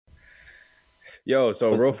Yo, so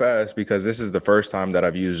real fast, because this is the first time that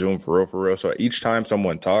I've used Zoom for real. So each time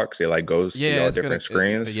someone talks, it like goes to y'all different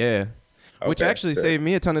screens. Yeah. Which actually saved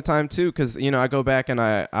me a ton of time too, because I go back and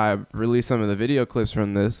I release some of the video clips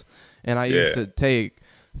from this, and I used to take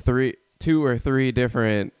two or three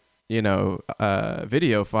different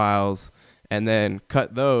video files and then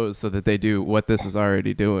cut those so that they do what this is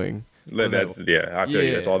already doing. I feel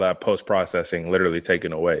you. It's all that post processing literally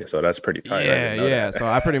taken away, so that's pretty tight. Yeah. So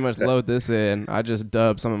I pretty much load this in. I just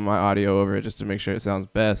dub some of my audio over it just to make sure it sounds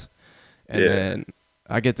best, and then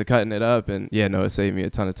I get to cutting it up, and it saved me a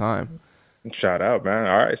ton of time. Shout out, man.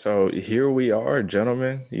 All right, so here we are,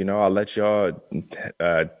 gentlemen. I'll let y'all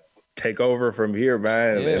take over from here,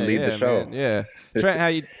 man, and lead the show. Man. Yeah,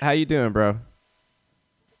 Trent, how you doing, bro?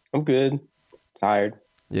 I'm good. Tired.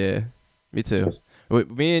 Yeah, me too.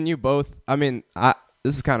 Me and you both. I mean,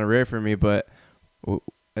 this is kind of rare for me, but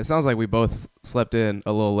it sounds like we both slept in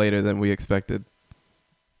a little later than we expected.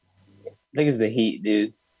 I think it's the heat,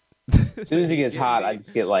 dude. As soon as it gets hot, I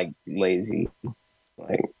just get like lazy.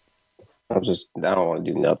 Like I don't want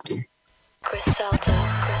to do nothing. Griselda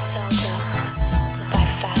by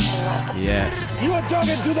Fashion Love. Yes. You are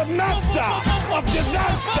talking to the master of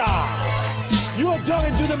disaster. You are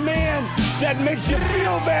talking to the man that makes you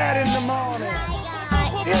feel bad in the morning.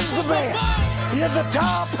 Here's the man. He has a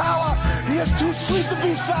tall power. He is too sweet to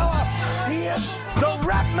be sour. He is the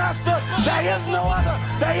rap master. There is no other.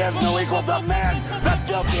 There is no equal. The man that's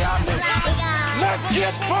built the army. Let's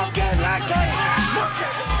get funky like a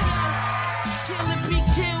monkey. Killing be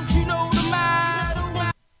killed, you know the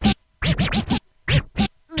motto.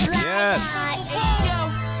 Yes.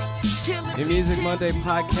 New Music Monday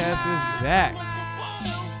podcast is back.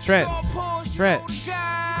 Trent.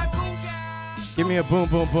 Give me a boom,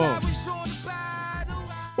 boom, boom.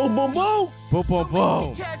 Boom, boom, boom. Boom, boom,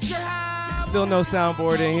 boom. Still no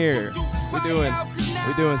soundboard in here.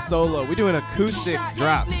 We're doing solo. We're doing acoustic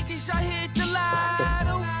drops.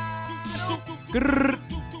 Grrr.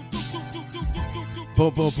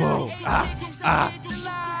 Boom, boom, boom.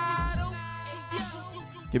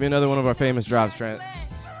 Give me another one of our famous drops, Trent.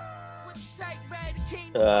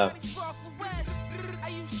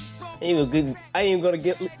 I ain't even gonna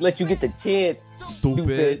let you get the chance.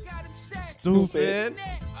 Stupid.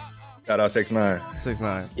 Shout out 6ix9ine.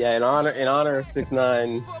 6ix9ine. Yeah, in honor of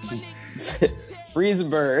 6ix9ine. Free as a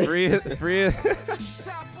bird. Free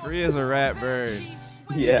as a rat bird.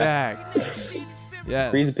 Yeah. Back. Yeah.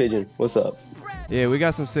 Free as a pigeon. What's up? Yeah, we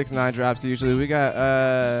got some 6ix9ine drops usually. We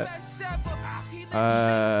got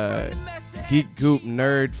Geek Goop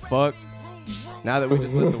Nerd Fuck. Now that we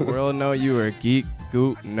just let the world know you are a geek,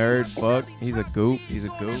 goop, nerd, fuck. He's a goop.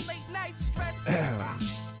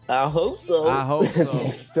 I hope so.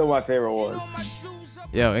 Still my favorite one.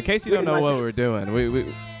 Yo, in case you don't know what we're doing,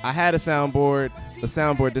 I had a soundboard. The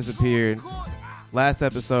soundboard disappeared. Last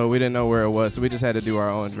episode, we didn't know where it was, so we just had to do our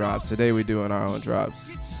own drops. Today, we're doing our own drops.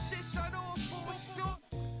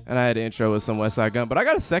 And I had an intro with some Westside Gunn, but I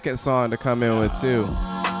got a second song to come in with, too.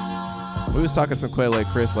 We was talking some Quelle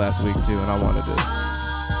Chris last week, too, and I wanted to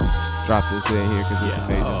drop this in here because it's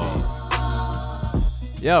amazing.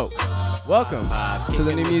 Yo, welcome to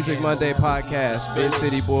the New Music Monday podcast, Big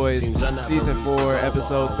City Boys, Season 4,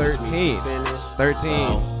 Episode 13.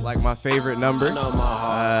 13, like my favorite number,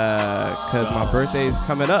 because my birthday's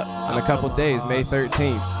coming up in a couple days, May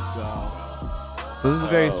 13th. So this is a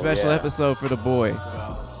very special episode for the boy.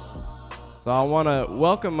 So I want to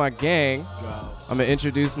welcome my gang. I'm going to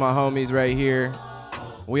introduce my homies right here.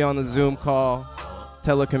 We on the Zoom call,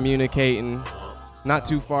 telecommunicating. Not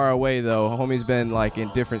too far away, though. Homie's been, like, in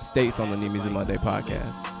different states on the New Music Monday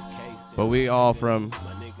podcast. But we all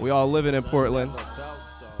living in Portland,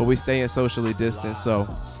 but we staying socially distanced. So,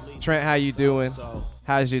 Trent, how you doing?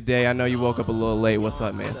 How's your day? I know you woke up a little late. What's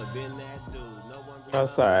up, man?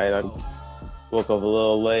 That's all right. I woke up a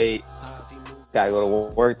little late. Gotta go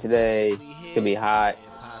to work today. It's gonna be hot.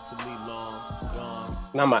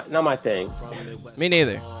 Not my thing. Me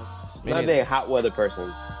neither. Not a big hot weather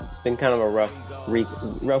person. It's been kind of a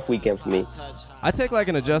rough weekend for me. I take like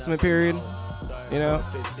an adjustment period, you know?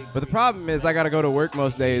 But the problem is I gotta go to work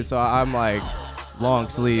most days, so I'm like long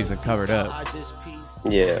sleeves and covered up.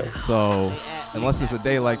 Yeah. So unless it's a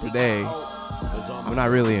day like today, I'm not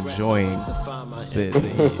really enjoying the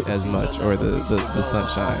heat as much, or the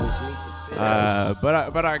sunshine.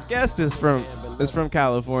 But our guest is from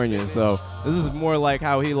California, so this is more like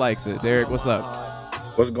how he likes it. Derek, what's up?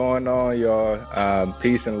 What's going on, y'all?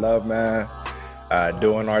 Peace and love, man.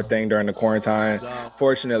 doing our thing during the quarantine.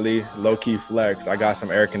 Fortunately, low-key flex, I got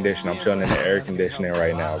some air conditioning. I'm chilling in the air conditioning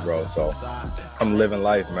right now, bro. So I'm living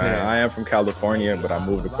life, man. I am from California, but I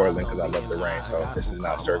moved to Portland because I love the rain. So this is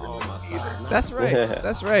not serving me either. That's right.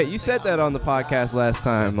 That's right. You said that on the podcast last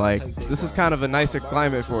time. Like, this is kind of a nicer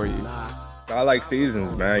climate for you. I like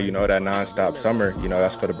seasons, man. You know, that nonstop summer. You know,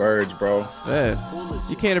 that's for the birds, bro. Yeah.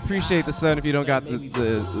 You can't appreciate the sun if you don't got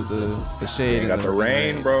the shade. You got the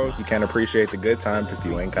rain, bro. You can't appreciate the good times if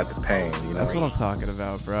you ain't got the pain. You know? That's what I'm talking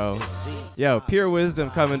about, bro. Yo, pure wisdom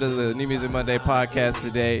coming to the New Music Monday podcast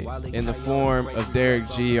today in the form of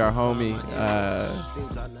Derek G, our homie,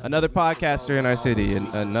 another podcaster in our city, and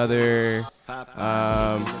another.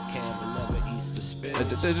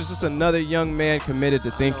 There's just another young man committed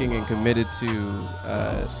to thinking and committed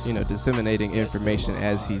to, disseminating information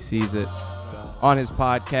as he sees it on his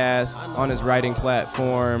podcast, on his writing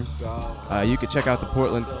platform. You can check out the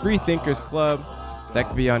Portland Free Thinkers Club. That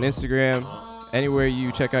could be on Instagram, anywhere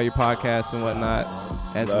you check out your podcasts and whatnot,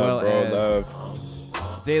 as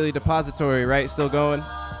Daily Depository, right? Still going?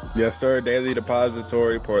 Yes, sir. Daily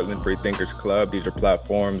Depository, Portland Free Thinkers Club. These are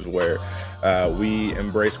platforms where we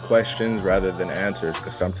embrace questions rather than answers,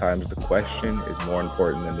 because sometimes the question is more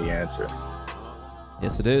important than the answer.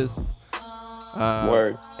 Yes, it is.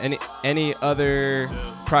 Word. Any other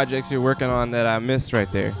projects you're working on that I missed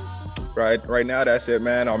right there? Right now, that's it,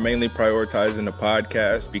 man. I'm mainly prioritizing the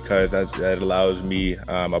podcast because that allows me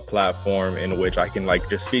a platform in which I can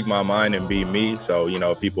just speak my mind and be me. So,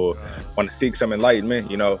 if people want to seek some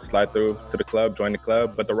enlightenment, slide through to the club, join the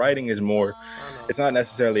club. But the writing is more, it's not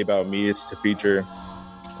necessarily about me. It's to feature,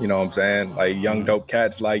 like young dope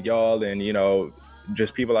cats like y'all and,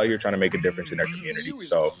 just people out here trying to make a difference in their community.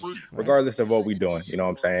 So regardless of what we're doing,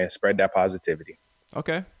 spread that positivity.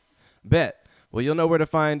 Okay. Bet. Well, you'll know where to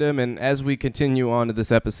find him. And as we continue on to this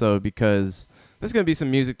episode, because there's going to be some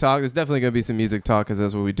music talk. There's definitely going to be some music talk because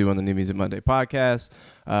that's what we do on the New Music Monday podcast.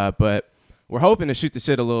 But we're hoping to shoot the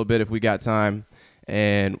shit a little bit if we got time.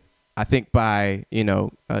 And I think by,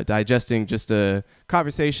 digesting just a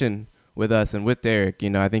conversation with us and with Derek,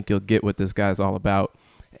 I think you'll get what this guy's all about.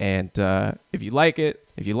 And if you like it,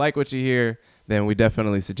 if you like what you hear, then we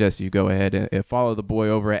definitely suggest you go ahead and follow the boy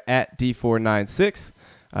over at D496.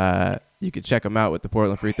 You can check him out with the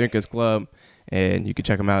Portland Free Thinkers Club, and you can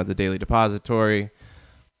check him out at the Daily Depository.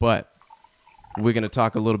 But we're going to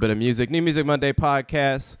talk a little bit of music. New Music Monday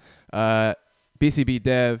podcast, BCB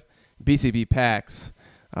Dev, BCB PAX.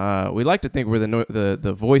 We like to think we're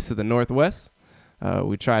the voice of the Northwest.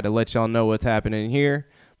 We try to let y'all know what's happening here,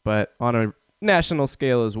 but on a national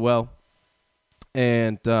scale as well.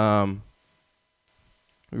 And we're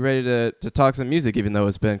ready to talk some music, even though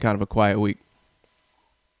it's been kind of a quiet week.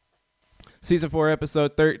 Season 4,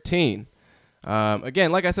 episode 13.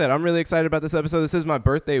 Again, like I said, I'm really excited about this episode. This is my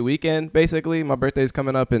birthday weekend, basically. My birthday's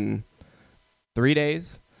coming up in 3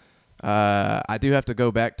 days. I do have to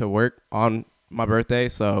go back to work on my birthday,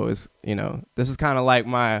 so it's this is kind of like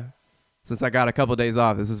since I got a couple days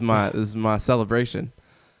off, this is my celebration.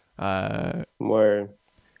 Word.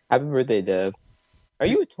 Happy birthday, Dev. Are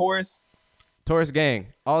you a Taurus? Taurus gang,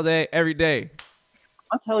 all day, every day.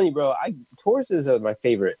 I'm telling you, bro. Tauruses are my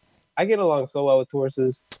favorite. I get along so well with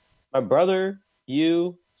Tauruses. My brother,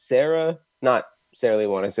 you, Sarah, not Sarah Lee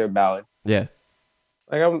Warner, Sarah Ballard. Yeah.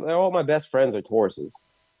 All my best friends are Tauruses.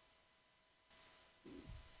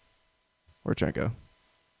 Where'd Trent go?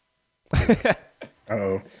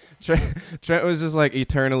 Uh-oh. Trent was just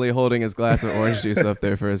eternally holding his glass of orange juice up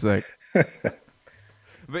there for a sec.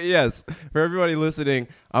 But yes, for everybody listening,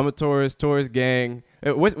 I'm a Taurus gang.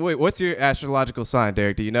 What's your astrological sign,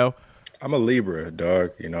 Derek? Do you know? I'm a Libra,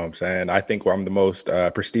 dog. You know what I'm saying? I think I'm the most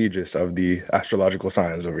prestigious of the astrological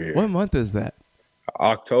signs over here. What month is that?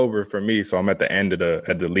 October for me, so I'm at the end of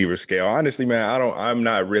the Libra scale. Honestly, man, I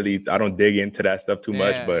don't dig into that stuff too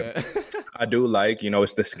much, but I do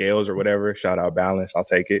it's the scales or whatever. Shout out balance. I'll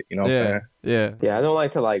take it. You know what I'm saying? Yeah. Yeah, I don't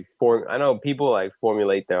like to I know people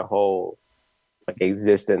formulate their whole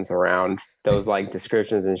existence around those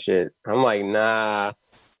descriptions and shit. I'm like, nah.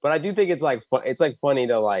 But I do think it's it's funny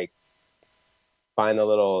to find the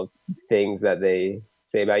little things that they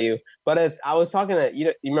say about you. But if I was talking to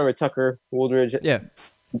you remember Tucker Woodridge? Yeah.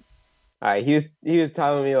 All right, he was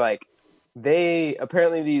telling me they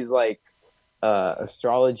apparently these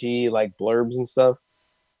astrology blurbs and stuff,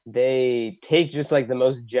 they take just the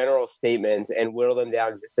most general statements and whittle them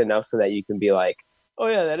down just enough so that you can be like, oh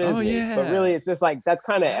yeah, that is me. Yeah. But really it's just that's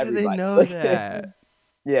kind of everybody. How do they know that?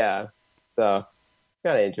 Yeah. So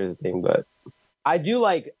kind of interesting, but I do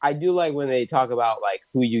like when they talk about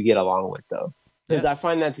who you get along with though. Because I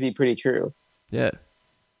find that to be pretty true. Yeah.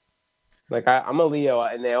 Like I'm a Leo,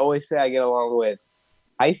 and they always say I get along with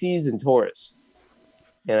Pisces and Taurus.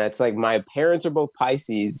 And it's like my parents are both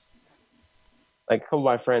Pisces. Like a couple of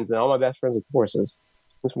my friends, and all my best friends are Tauruses.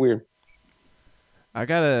 It's weird. I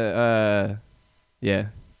gotta, yeah,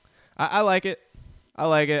 I like it. I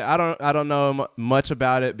like it. I don't know much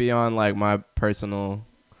about it beyond like my personal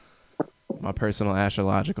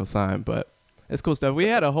astrological sign, but it's cool stuff. We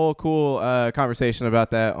had a whole cool conversation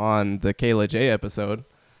about that on the Kayla J episode.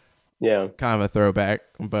 Yeah, kind of a throwback,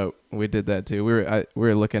 but we did that too. We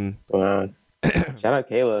were looking. Wow. Shout out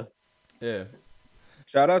Kayla. Yeah.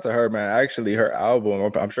 Shout out to her, man. Actually, her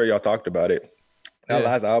album, I'm sure y'all talked about it. That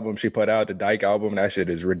last album she put out, the Dyke album, that shit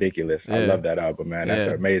is ridiculous. I love that album, man. That's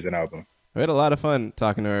an amazing album. We had a lot of fun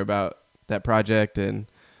talking to her about that project and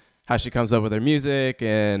how she comes up with her music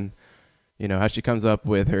and, you know, how she comes up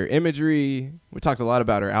with her imagery. We talked a lot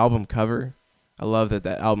about her album cover. I love that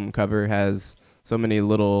album cover has so many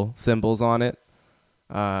little symbols on it.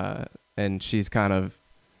 And she's kind of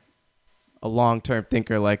a long-term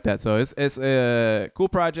thinker like that. So it's a cool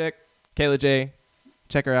project. Kayla J,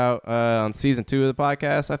 check her out on season 2 of the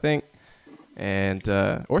podcast, I think. And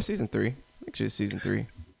or season 3. I think she's season 3.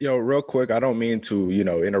 Yo, real quick, I don't mean to, you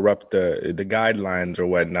know, interrupt the guidelines or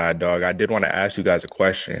whatnot, dog. I did want to ask you guys a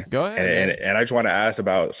question. Go ahead. And I just want to ask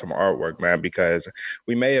about some artwork, man, because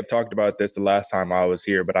we may have talked about this the last time I was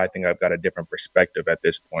here, but I think I've got a different perspective at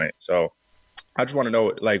this point. So I just want to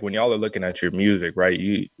know, like, when y'all are looking at your music, right,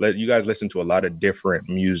 you guys listen to a lot of different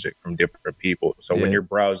music from different people. So when you're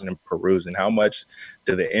browsing and perusing, how much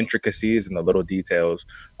do the intricacies and the little details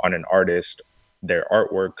on an artist, their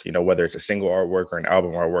artwork, you know, whether it's a single artwork or an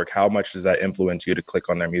album artwork, how much does that influence you to click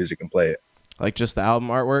on their music and play it? Like just the album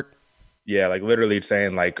artwork? Yeah, like literally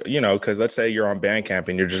saying like, you know, because let's say you're on Bandcamp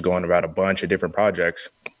and you're just going about a bunch of different projects.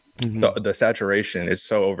 Mm-hmm. The saturation is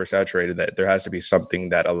so oversaturated that there has to be something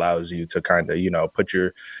that allows you to kind of, you know, put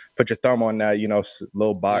your thumb on that, you know,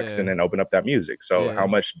 little box and then open up that music. So how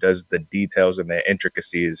much does the details and the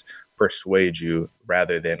intricacies persuade you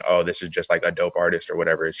rather than, oh, this is just like a dope artist or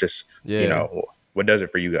whatever? It's just, you know, what does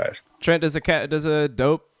it for you guys? Trent, does a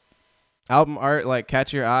dope album art like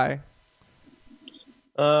catch your eye?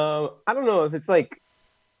 I don't know if it's something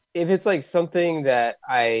that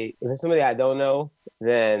if it's somebody I don't know,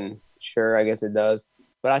 then sure, I guess it does.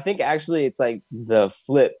 But I think actually it's like the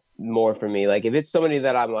flip more for me. Like if it's somebody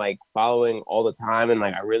that I'm like following all the time and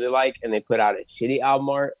like I really like, and they put out a shitty album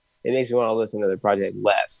art, it makes me want to listen to their project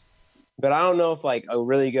less. But I don't know if like a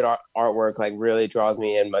really good artwork like really draws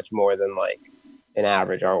me in much more than like an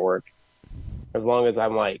average artwork. As long as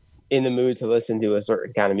I'm like in the mood to listen to a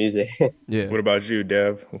certain kind of music. Yeah. What about you,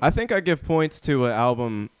 Dev? I think I give points to an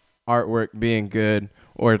album artwork being good,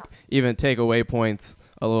 or even take away points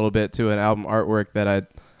a little bit to an album artwork that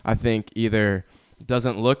I think either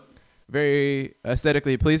doesn't look very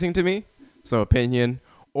aesthetically pleasing to me, so opinion,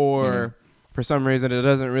 or for some reason it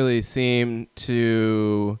doesn't really seem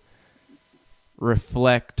to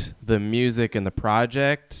reflect the music and the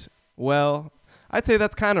project well. I'd say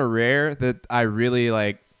that's kind of rare that I really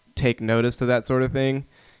like take notice to that sort of thing.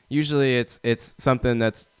 Usually it's something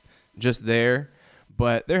that's just there.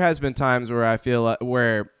 But there has been times where I feel like,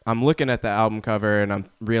 where I'm looking at the album cover and I'm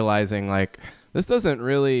realizing like this doesn't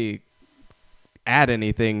really add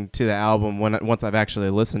anything to the album once I've actually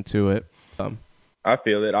listened to it. I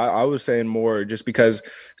feel it. I was saying more just because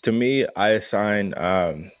to me I assign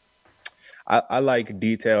I like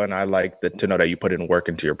detail, and I like to know that you put in work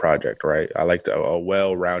into your project, right? I like a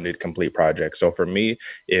well-rounded, complete project. So for me,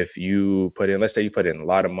 if you put in, let's say you put in a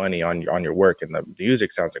lot of money on your work, and the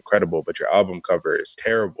music sounds incredible, but your album cover is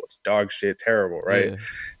terrible. It's dog shit, terrible, right? Yeah.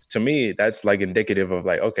 To me, that's like indicative of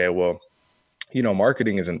like, okay, well, you know,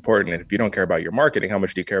 marketing is important. And if you don't care about your marketing, how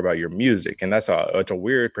much do you care about your music? And it's a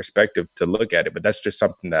weird perspective to look at it, but that's just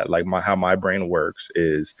something that like how my brain works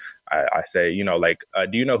is I say, you know, like,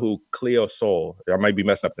 do you know who Cleo Soul? I might be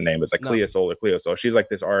messing up the name. It's like Cleo Soul or Cleo Soul. She's like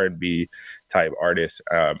this R&B type artist,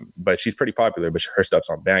 but she's pretty popular, but her stuff's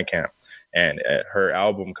on Bandcamp. And her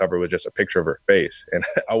album cover was just a picture of her face. And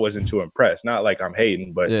I wasn't too impressed. Not like I'm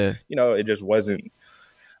hating, but, you know, it just wasn't.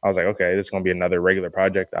 I was like, okay, this is going to be another regular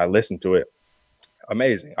project. I listened to it.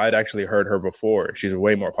 Amazing. I'd actually heard her before. She's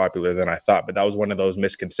way more popular than I thought, but that was one of those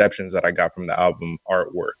misconceptions that I got from the album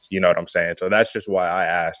artwork. You know what I'm saying? So that's just why I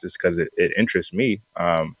asked, is because it interests me.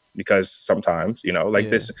 Because sometimes, you know, like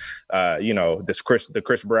this, you know, the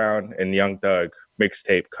Chris Brown and Young Thug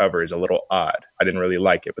mixtape cover is a little odd. I didn't really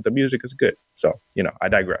like it, but the music is good. So, you know, I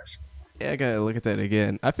digress. Yeah, I gotta look at that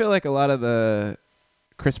again. I feel like a lot of the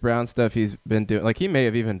Chris Brown stuff he's been doing, like he may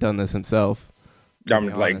have even done this himself. to I'm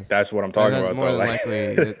be like, honest. that's what I'm talking That's about. more Though. than Like,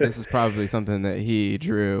 likely, this is probably something that he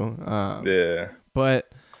drew. yeah,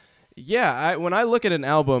 But yeah, when I look at an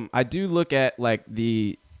album, I do look at like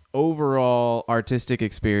the overall artistic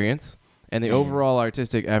experience and the overall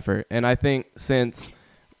artistic effort. And I think since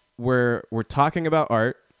we're talking about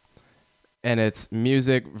art and it's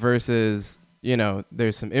music versus, you know,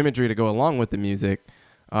 there's some imagery to go along with the music,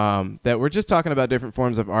 that we're just talking about different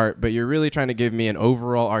forms of art, but you're really trying to give me an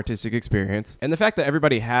overall artistic experience. And the fact that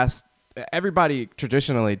everybody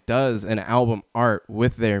traditionally does an album art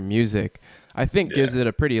with their music, I think gives it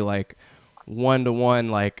a pretty like one-to-one,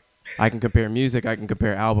 like I can compare music, I can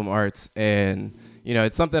compare album arts, and you know,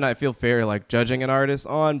 it's something I feel fair like judging an artist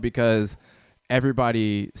on because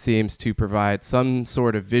everybody seems to provide some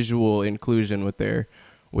sort of visual inclusion with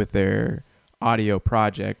their audio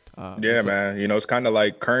project. yeah, man. You know, it's kind of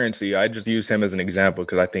like Currency. I just use him as an example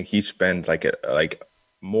because I think he spends like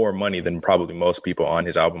more money than probably most people on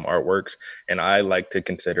his album artworks, and I like to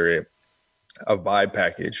consider it a vibe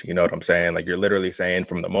package. You know what I'm saying? Like, you're literally saying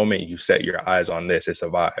from the moment you set your eyes on this, it's a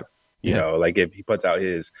vibe. You know, like if he puts out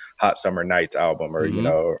his Hot Summer Nights album or, you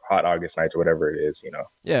know, Hot August Nights or whatever it is, you know.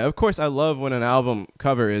 Yeah, of course, I love when an album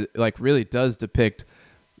cover is, like really does depict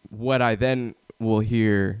what I then will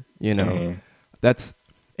hear, you know. That's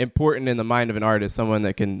important in the mind of an artist, someone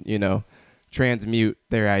that can, you know, transmute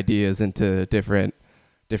their ideas into different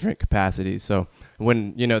capacities. So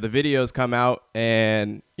when, you know, the videos come out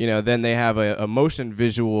and, you know, then they have a motion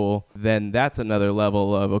visual, then that's another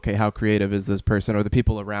level of, okay, how creative is this person or the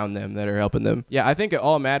people around them that are helping them? Yeah, I think it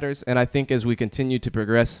all matters. And I think as we continue to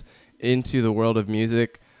progress into the world of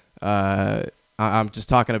music, I'm just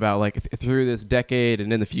talking about like through this decade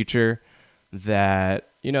and in the future, that,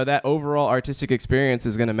 you know, that overall artistic experience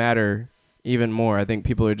is going to matter even more. I think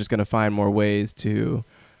people are just going to find more ways to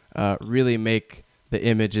really make the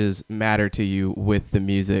images matter to you with the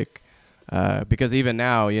music. Because even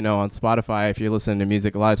now, you know, on Spotify, if you're listening to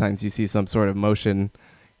music, a lot of times you see some sort of motion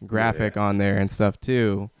graphic on there and stuff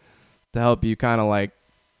too, to help you kind of like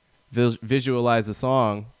visualize the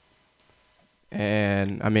song.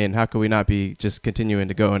 And I mean, how could we not be just continuing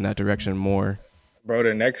to go in that direction more? Bro,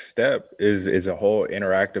 the next step is a whole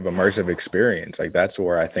interactive, immersive experience. Like, that's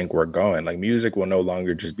where I think we're going. Like, music will no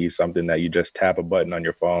longer just be something that you just tap a button on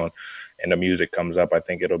your phone and the music comes up. I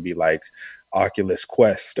think it'll be like Oculus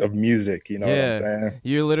Quest of music. You know what I'm saying?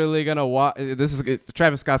 You're literally going to walk.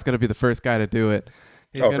 Travis Scott's going to be the first guy to do it.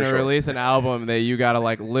 He's going to release an album that you got to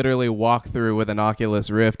like literally walk through with an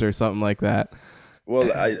Oculus Rift or something like that.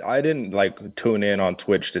 Well, I didn't like tune in on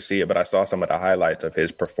Twitch to see it, but I saw some of the highlights of his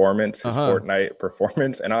performance, his Fortnite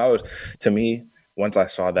performance. And to me, once I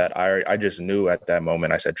saw that, I just knew at that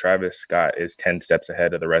moment, I said, Travis Scott is 10 steps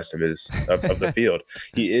ahead of the rest of of the field.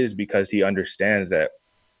 He is, because he understands that,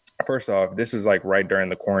 first off, this is like right during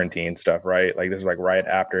the quarantine stuff, right? Like, this is like right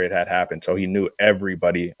after it had happened. So he knew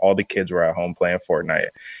everybody, all the kids were at home playing Fortnite.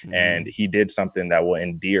 And he did something that will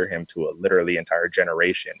endear him to a literally entire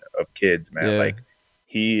generation of kids, man. Like,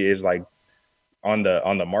 he is like on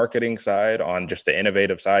the marketing side, on just the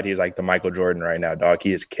innovative side, he's like the Michael Jordan right now, dog.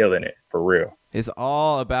 He is killing it for real. It's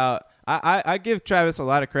all about, I give Travis a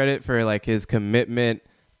lot of credit for like his commitment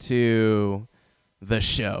to the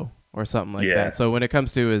show or something like that. So when it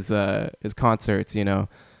comes to his concerts, you know,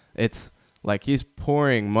 it's like he's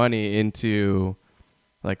pouring money into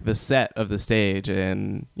like the set of the stage,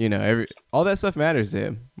 and you know, all that stuff matters to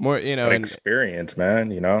him more, you know, experience,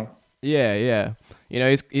 man, you know. Yeah. You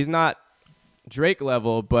know, he's not Drake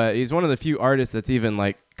level, but he's one of the few artists that's even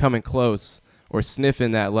like coming close or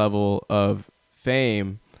sniffing that level of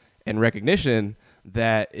fame and recognition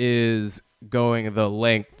that is going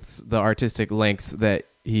the artistic lengths that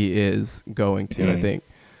he is going to. I think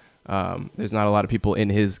there's not a lot of people in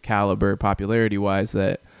his caliber, popularity wise,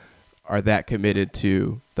 that are that committed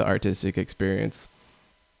to the artistic experience.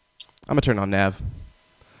 I'm gonna turn on Nav.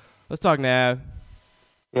 Let's talk Nav.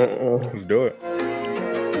 Let's do it.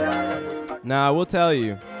 Now, I will tell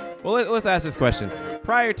you. Well, let's ask this question.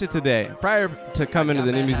 Prior to coming to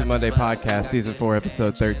the New Music Monday podcast, season 4,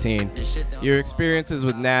 episode 13, your experiences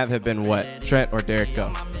with Nav have been what? Trent or Derek,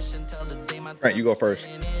 go? Trent, you go first.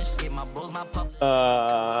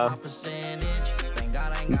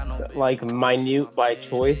 Like minute by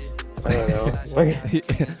choice. I don't know.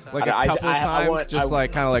 Like a couple times,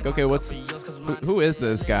 like kind of like, okay, who is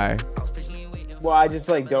this guy? Well, I just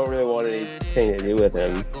like don't really want anything to do with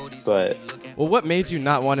him, but. Well, what made you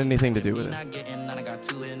not want anything to do with him?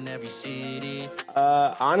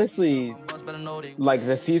 Honestly, like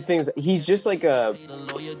the few things, he's just like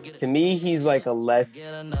to me, he's like a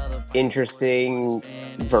less interesting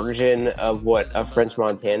version of what a French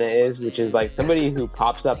Montana is, which is like somebody who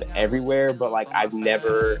pops up everywhere, but like I've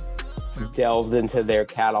never delved into their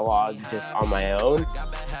catalog just on my own.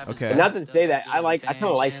 Okay. And not to say that I kind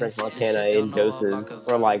of like French Montana in doses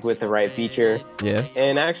or like with the right feature. Yeah.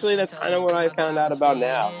 And actually, that's kind of what I found out about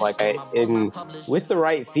now. Like, with the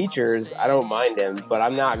right features, I don't mind him, but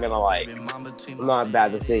I'm not gonna I'm not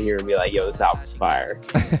about to sit here and be like, yo, this album's fire.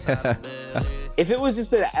 If it was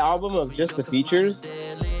just an album of just the features,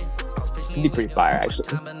 it'd be pretty fire, actually.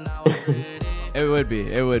 It would be.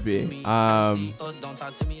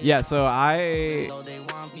 Yeah, so I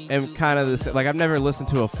am kind of this, like, I've never listened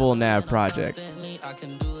to a full Nav project.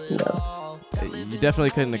 No. You definitely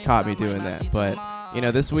couldn't have caught me doing that, but you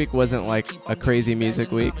know, this week wasn't like a crazy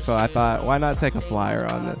music week, so I thought, why not take a flyer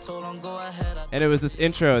on this? And it was this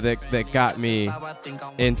intro that got me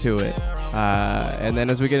into it. And then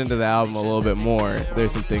as we get into the album a little bit more,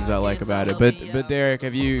 there's some things I like about it. But Derek,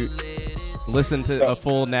 have you listened to a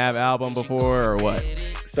full Nav album before or what?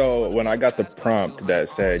 So when I got the prompt that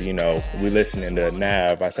said, you know, we listening to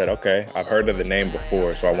Nav, I said, okay, I've heard of the name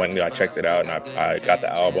before. So I went and I checked it out and I got the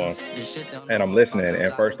album and I'm listening.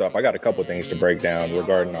 And first off, I got a couple things to break down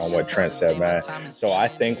regarding on what Trent said, man. So I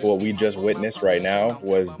think what we just witnessed right now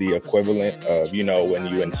was the equivalent of, you know, when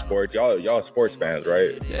you in sports, y'all sports fans,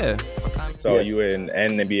 right? Yeah. So you in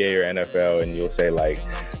NBA or NFL and you'll say like,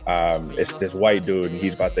 it's this white dude and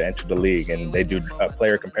he's about to enter the league and they do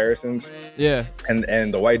player comparisons. Yeah.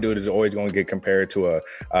 And the white dude is always going to get compared to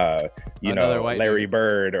Larry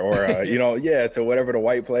Bird or to whatever the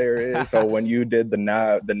white player is. So when you did the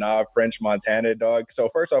Nav French Montana, dog. So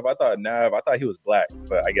first off, I thought he was black,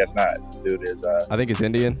 but I guess not. This dude is I think it's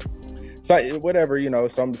Indian. So whatever, you know,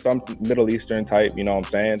 some Middle Eastern type, you know what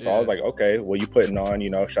I'm saying? So I was like, okay, well, you putting on,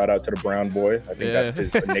 you know, shout out to the Brown Boy. I think that's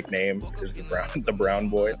his nickname, is the Brown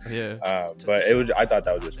Boy. Yeah. But I thought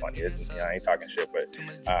that was just funny. I ain't talking shit, but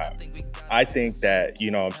I think that,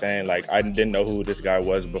 you know what I'm saying? Like, I didn't know who this guy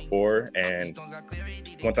was before. And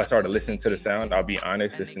once I started listening to the sound, I'll be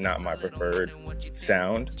honest, this is not my preferred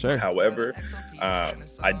sound. Sure. However,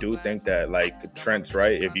 I do think that, like, Trent's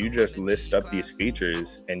right. If you just list up these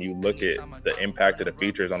features and you look at the impact of the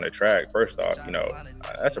features on the track, first off, you know,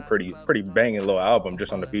 that's a pretty banging little album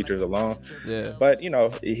just on the features alone. Yeah. But, you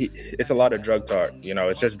know, it's a lot of drug talk. You know,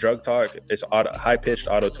 it's just drug talk. It's high-pitched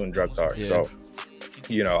auto-tune drug talk. Yeah. So,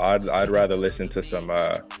 you know, I'd rather listen to some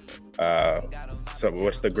what's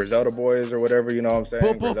the Griselda Boys or whatever, you know what I'm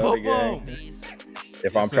saying? Griselda Gang.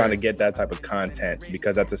 If I'm trying to get that type of content,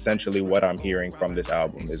 because that's essentially what I'm hearing from this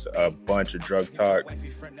album is a bunch of drug talk,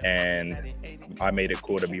 and I made it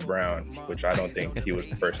cool to be brown, which I don't think he was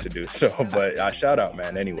the first to do. So, but shout out,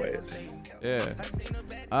 man. Anyways.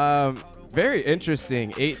 Yeah. Very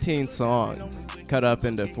interesting. 18 songs cut up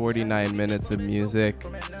into 49 minutes of music,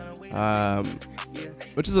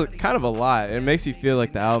 which is kind of a lot. It makes you feel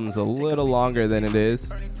like the album's a little longer than it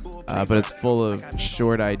is. But it's full of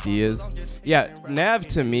short ideas. Yeah, Nav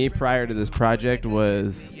to me prior to this project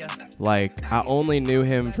was like, I only knew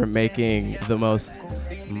him from making the most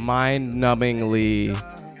mind-numbingly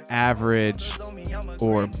average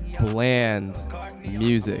or bland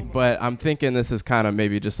music. But I'm thinking this is kind of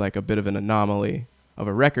maybe just like a bit of an anomaly of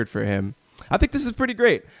a record for him. I think this is pretty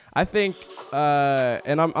great. I think,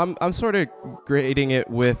 and I'm sort of grading it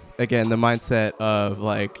with, again, the mindset of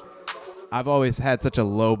like, I've always had such a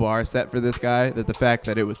low bar set for this guy that the fact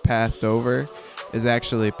that it was passed over is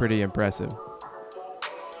actually pretty impressive.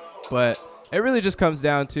 But it really just comes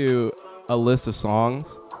down to a list of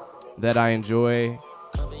songs that I enjoy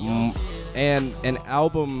and an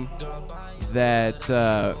album that,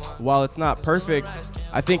 while it's not perfect,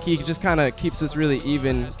 I think he just kind of keeps this really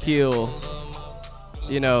even keel,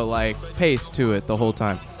 you know, like pace to it the whole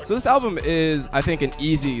time. So this album is, I think, an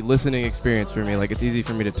easy listening experience for me. Like, it's easy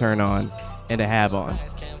for me to turn on and to have on.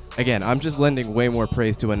 Again, I'm just lending way more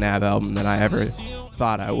praise to a Nav album than I ever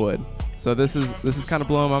thought I would. So this is kind of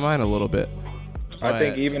blowing my mind a little bit. I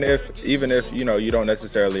think even if you know you don't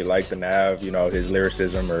necessarily like the Nav, you know, his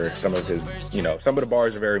lyricism or some of the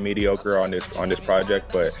bars are very mediocre on this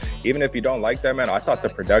project, but even if you don't like that, man, I thought the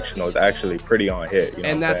production was actually pretty on hit. You know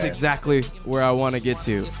and that's exactly where I want to get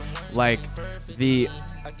to. Like the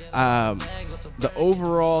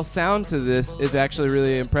overall sound to this is actually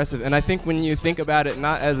really impressive. And I think when you think about it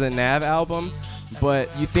not as a Nav album,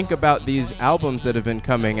 but you think about these albums that have been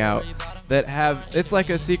coming out that have, it's like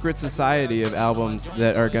a secret society of albums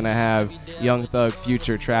that are going to have Young Thug,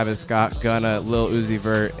 Future, Travis Scott, Gunna, Lil Uzi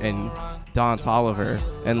Vert, and Don Toliver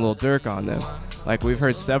and Lil Durk on them. Like, we've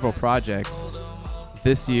heard several projects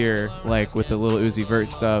this year, like with the Lil Uzi Vert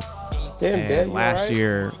stuff, Damn, and you last alright?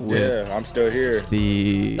 year with Yeah, I'm still here.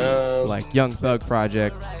 the Um, Young Thug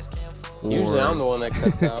project. Usually I'm the one that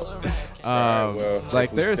cuts out. Alright, well, like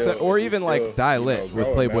if we there's still- or if we even still, like Die you Lit know, with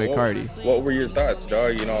growing, Playboy man. Cardi. What were your thoughts,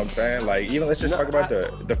 dog? You know what I'm saying? Like, even let's just No, talk about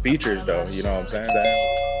the features, though. You know what I'm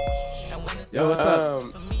saying? Yo, what's up?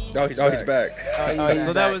 Oh, he's back.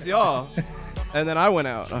 So that was y'all, and then I went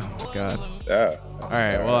out. Oh my god. Yeah. All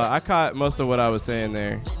right. Well, I caught most of what I was saying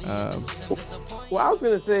there. Well, I was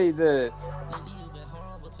gonna say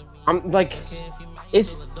I'm like,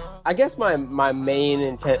 it's. I guess my main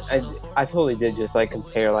intent. I totally did just like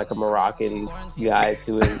compare like a Moroccan guy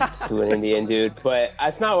to an Indian dude, but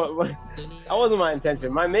that's not what. That wasn't my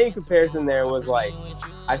intention. My main comparison there was like,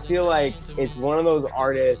 I feel like it's one of those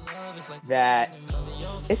artists that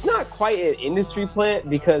it's not quite an industry plant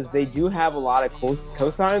because they do have a lot of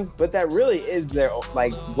cosigns, but that really is their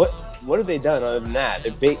like what have they done other than that?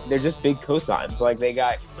 They're just big cosigns. Like they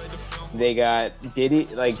got Diddy,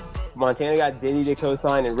 like Montana got Diddy to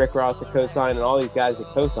cosign and Rick Ross to cosign and all these guys to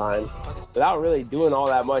cosign without really doing all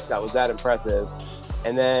that much that was that impressive.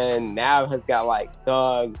 And then Nav has got like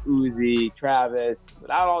Thug, Uzi, Travis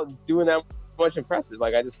without all doing that much impressive.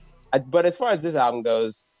 Like but as far as this album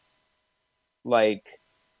goes, like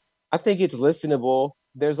I think it's listenable.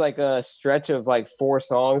 There's like a stretch of like 4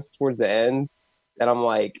 songs towards the end that I'm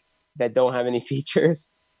like that don't have any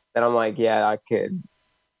features that I'm like, yeah,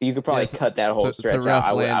 you could probably cut that whole stretch out.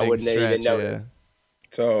 I wouldn't even notice.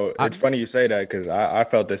 So it's funny you say that because I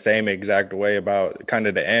felt the same exact way about kind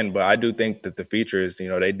of the end, but I do think that the features, you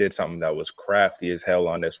know, they did something that was crafty as hell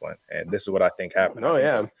on this one. And this is what I think happened. Oh,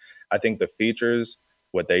 yeah. I think the features,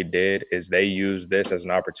 what they did is they used this as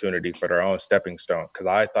an opportunity for their own stepping stone. Because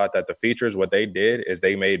I thought that the features, what they did is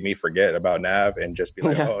they made me forget about Nav and just be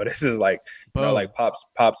like, oh, this is like, you know, like Pop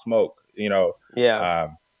Smoke, you know. Yeah.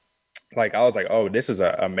 Like I was like, oh, this is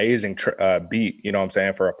an amazing beat, you know what I'm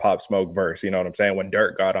saying, for a Pop Smoke verse, you know what I'm saying? When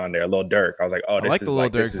Dirk got on there, Lil Durk, I was like, oh, I like the Lil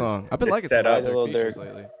Durk song. I've been liking set up Lil Durk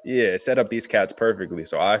lately. Yeah, it set up these cats perfectly.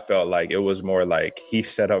 So I felt like it was more like he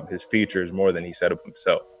set up his features more than he set up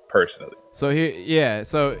himself personally. So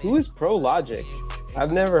so who is Pro Logic?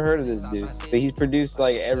 I've never heard of this dude, but he's produced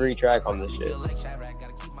like every track on this shit.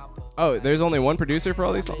 Oh, there's only one producer for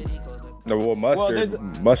all these songs? No, well,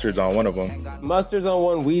 Mustard's on one of them. Mustard's on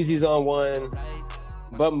one, Wheezy's on one,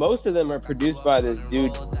 but most of them are produced by this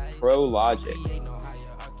dude, Pro Logic.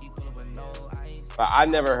 But I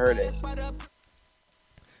never heard it.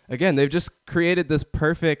 Again, they've just created this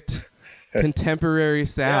perfect contemporary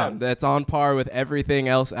sound that's on par with everything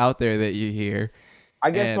else out there that you hear.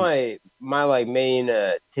 I guess my like main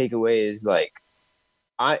takeaway is like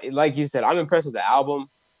you said, I'm impressed with the album.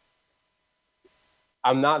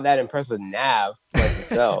 I'm not that impressed with Nav like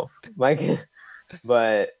himself.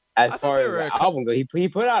 But as far as the album goes, he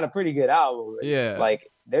put out a pretty good album. It's like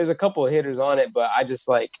there's a couple of hitters on it, but I just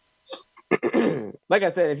like like I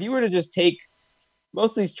said, if you were to just take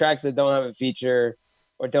most of these tracks that don't have a feature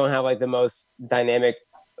or don't have like the most dynamic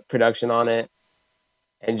production on it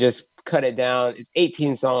and just cut it down, it's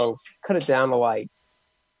 18 songs, cut it down to like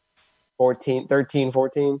 13,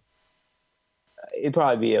 14. It'd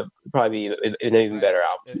probably be an even better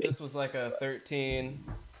album for me. If this was like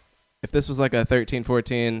a 13,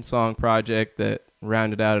 14 song project that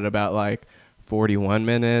rounded out at about like 41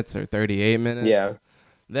 minutes or 38 minutes,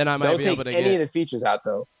 then I might be able to Don't take any of the features out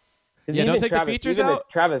though. Yeah, don't take the features out.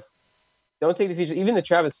 Don't take the features. Even the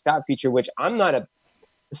Travis Scott feature, which I'm not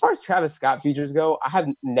as far as Travis Scott features go, I have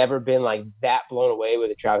never been like that blown away with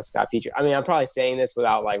a Travis Scott feature. I mean, I'm probably saying this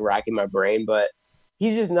without like racking my brain, but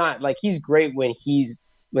he's just not like, he's great when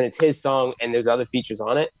it's his song and there's other features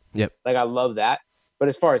on it. Yep. Like I love that. But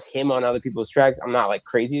as far as him on other people's tracks, I'm not like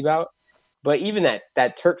crazy about. But even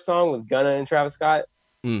that Turk song with Gunna and Travis Scott,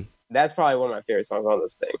 that's probably one of my favorite songs on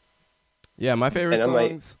this thing. Yeah, my favorite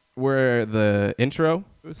songs were the intro.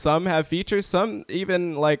 Some have features. Some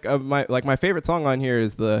even like my favorite song on here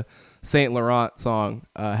is the Saint Laurent song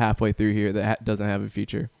halfway through here that doesn't have a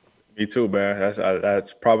feature. Me too, man.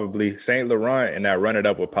 That's probably Saint Laurent and that Run It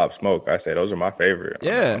Up with Pop Smoke. I say those are my favorite.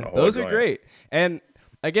 Yeah, those are great. And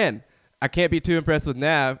again, I can't be too impressed with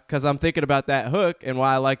Nav because I'm thinking about that hook and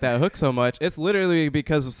why I like that hook so much. It's literally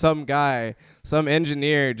because some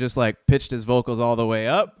engineer just like pitched his vocals all the way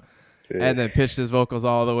up and then pitched his vocals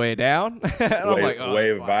all the way down. And I'm like, oh,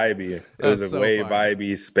 way vibey. It was a way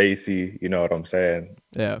vibey, spacey. You know what I'm saying?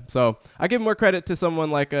 Yeah. So I give more credit to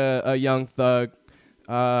someone like a Young Thug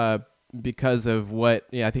because of what,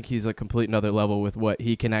 I think he's a complete another level with what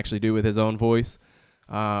he can actually do with his own voice.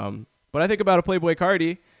 But I think about a Playboy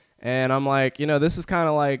Cardi. And I'm like, this is kind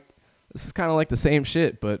of like this is kind of like the same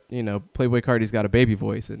shit, but you know, Playboy Cardi's got a baby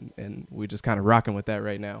voice, and we just kind of rocking with that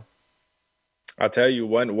right now. I'll tell you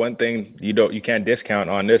one thing you can't discount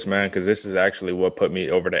on this, man, because this is actually what put me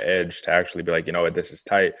over the edge to actually be like, you know what, this is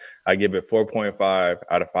tight. I give it 4.5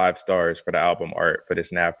 out of 5 stars for the album art for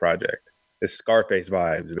this Nav project. It's Scarface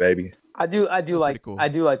vibes, baby. I do like cool. I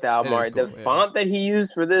do like the album art. Cool, The font that he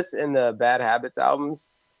used for this in the Bad Habits albums,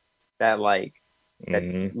 that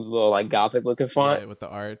little like gothic looking font, With the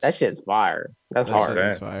art. that shit's fire. That's That hard. shit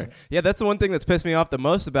is fire. Yeah, that's the one thing that's pissed me off the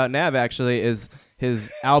most about Nav, actually, is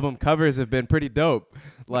his album covers have been pretty dope.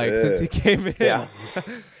 Like, since he came in. Yeah.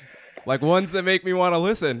 Like, ones that make me want to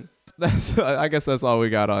listen. I guess that's all we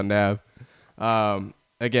got on Nav.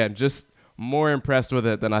 Again, just more impressed with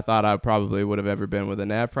it than I thought I probably would have ever been with a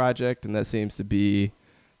Nav project, and that seems to be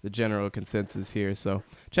the general consensus here. So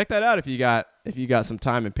check that out if you got some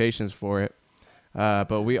time and patience for it.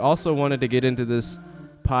 But we also wanted to get into this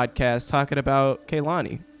podcast talking about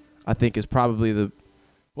Kehlani. I think is probably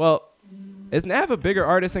is Nav a bigger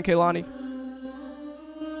artist than Kehlani?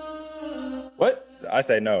 What? I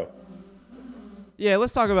say no. Yeah,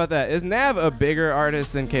 let's talk about that. Is Nav a bigger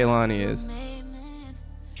artist than Kehlani is?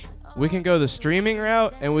 We can go the streaming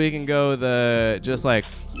route, and we can go the just like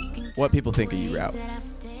what people think of you route.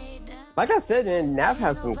 Like I said, man, Nav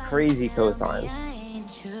has some crazy cosigns.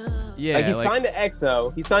 Yeah, Like he signed to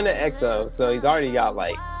EXO. So he's already got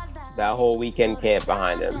like that whole weekend camp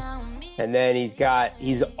behind him. And then he's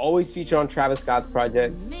always featured on Travis Scott's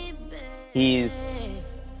projects. He's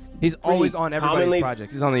always on everybody's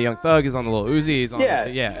projects. He's on the Young Thug. He's on the Lil Uzi. He's on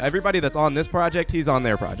everybody that's on this project. He's on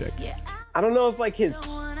their project. I don't know if like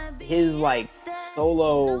his like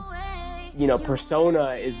solo, you know,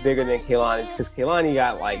 persona is bigger than Kehlani's, because Kehlani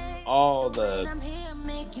got like all the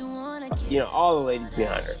ladies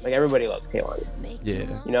behind her. Like everybody loves Kehlani.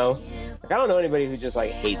 Yeah. You know, like I don't know anybody who just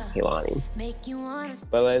like hates Kehlani.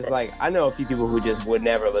 But it's like I know a few people who just would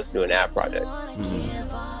never listen to a Nav project.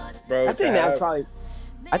 Bro, I'd say Nav's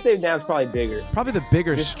probably bigger. Probably the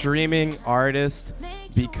bigger streaming artist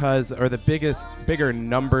bigger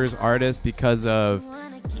numbers artist because of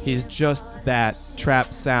he's just that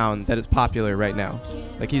trap sound that is popular right now.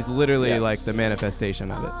 Like he's literally like the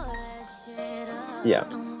manifestation of it. Yeah.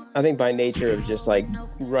 I think by nature of just like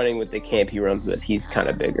running with the camp he runs with, he's kind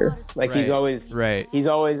of bigger. Like he's always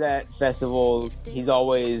at festivals. He's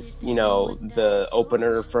always, you know, the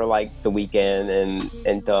opener for like The Weeknd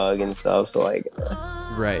and Thug and stuff. So like,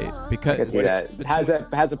 because I can see that. Has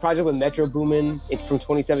a project with Metro Boomin. It's from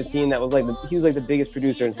 2017. That was like he was like the biggest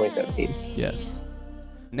producer in 2017. Yes.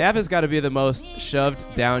 Nav has got to be the most shoved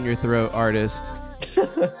down your throat artist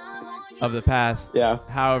of the past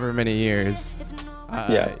however many years.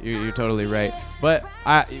 You're totally right. But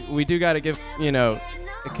we do got to give, you know,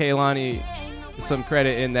 Kehlani some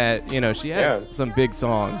credit in that, you know, she has some big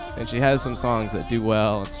songs, and she has some songs that do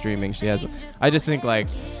well on streaming. I just think like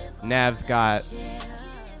Nav's got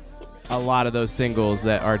a lot of those singles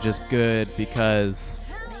that are just good because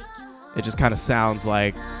it just kind of sounds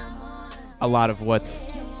like a lot of what's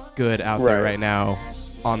good out there right now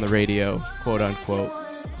on the radio, quote unquote.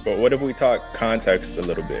 But what if we talk context a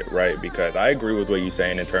little bit, right? Because I agree with what you're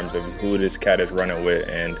saying in terms of who this cat is running with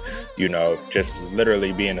and, you know, just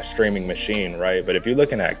literally being a streaming machine, right? But if you're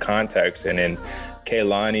looking at context, and then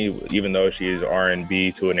Kehlani, even though she is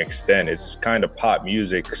R&B to an extent, it's kind of pop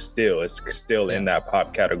music still. It's still in that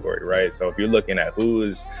pop category, right? So if you're looking at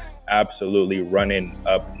who's absolutely running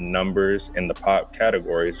up numbers in the pop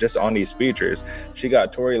categories just on these features, she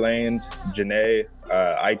got Tory Lanez, Janae,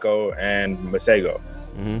 Aiko, and Masego.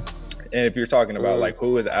 Mm-hmm. And if you're talking about like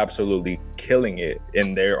who is absolutely killing it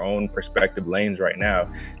in their own respective lanes right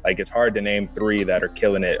now, like it's hard to name 3 that are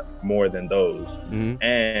killing it more than those. Mm-hmm.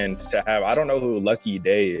 And to have, I don't know who Lucky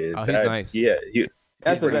Day is. Oh, he's nice. Yeah,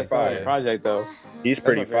 that's the best song on the project though. He's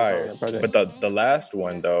pretty fire. But the last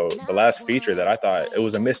one though, the last feature that I thought it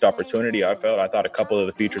was a missed opportunity. I thought a couple of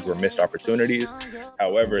the features were missed opportunities.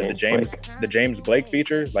 However, the James Blake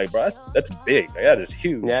feature, like bro, that's big. Like, that is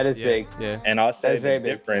huge. Yeah, it is big. Yeah. And I'll say the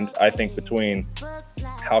difference I think between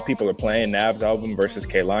how people are playing Nav's album versus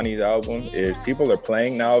Kehlani's album is people are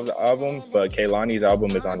playing Nav's album, but Kehlani's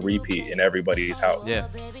album is on repeat in everybody's house. Yeah.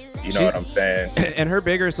 You know what I'm saying? And her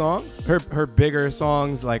bigger songs, her bigger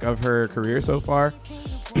songs like of her career so far,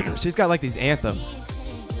 she's got like these anthems.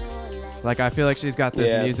 Like I feel like she's got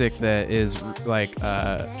this music that is like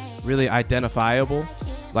really identifiable,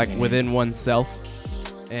 like within oneself.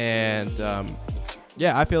 And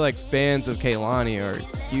Yeah, I feel like fans of Kehlani are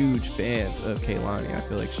huge fans of Kehlani. I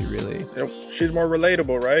feel like she really... You know, she's more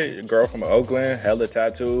relatable, right? A girl from Oakland, hella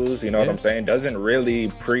tattoos, you know what I'm saying? Doesn't really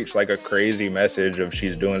preach like a crazy message of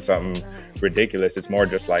she's doing something ridiculous. It's more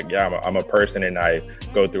just like, yeah, I'm a person and I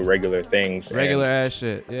go through regular things. Regular ass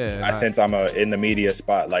shit, yeah. Since I'm in the media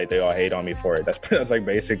spotlight, they all hate on me for it. That's like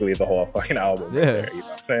basically the whole fucking album. Yeah. Right there, you know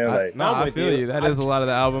what I'm saying? I feel you. That is a lot of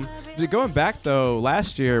the album. Going back though,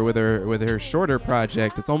 last year with her shorter project,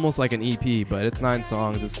 it's almost like an EP, but it's 9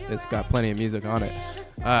 songs. It's got plenty of music on it.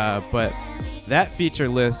 But that feature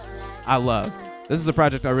list, I loved. This is a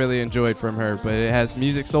project I really enjoyed from her, but it has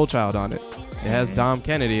Musiq Soulchild on it. It has Dom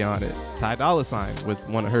Kennedy on it. Ty Dolla $ign with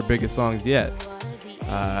one of her biggest songs yet.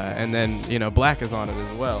 And then, Black is on it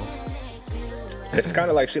as well. It's kind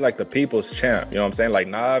of like she like the people's champ, you know what I'm saying? Like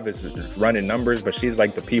Nav is running numbers, but she's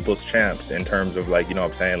like the people's champs in terms of like, you know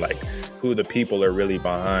what I'm saying? Like who the people are really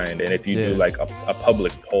behind. And if you do like a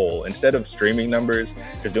public poll, instead of streaming numbers,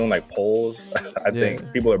 just doing like polls, I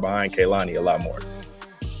think people are behind Kehlani a lot more.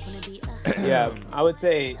 Yeah, I would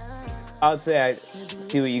say I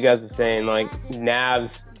see what you guys are saying. Like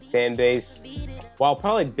Nav's fan base, while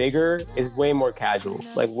probably bigger, is way more casual,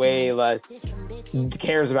 like way less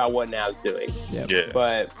cares about what Nav's doing. Yeah.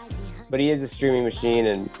 But he is a streaming machine,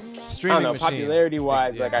 and I don't know, popularity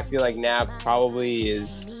wise, like I feel like Nav probably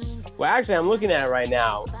is. Well, actually, I'm looking at it right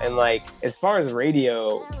now, and like as far as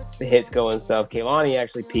radio hits go and stuff, Kehlani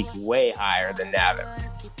actually peaked way higher than Nav ever.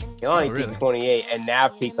 Kehlani peaked 28, and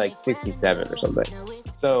Nav peaked like 67 or something.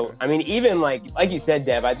 So I mean, even like you said,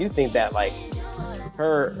 Dev, I do think that like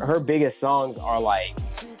her biggest songs are like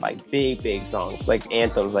big songs, like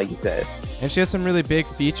anthems, like you said. And she has some really big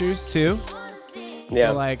features too. Yeah,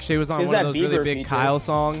 so like she was on one of those really big feature. Kyle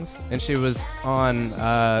songs, and she was on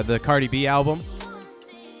the Cardi B album.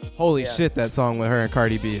 Holy shit, that song with her and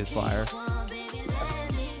Cardi B is fire.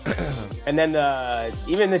 And then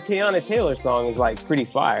even the Tiana Taylor song is like pretty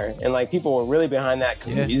fire, and like people were really behind that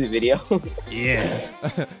because of the music video.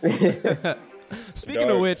 Speaking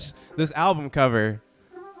of which, this album cover.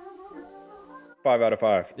 5 out of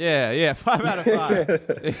 5. Yeah, 5 out of 5.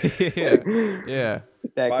 yeah.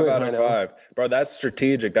 5 out of 5. Bro, that's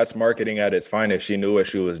strategic. That's marketing at its finest. She knew what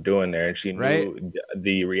she was doing there, and she knew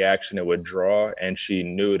the reaction it would draw, and she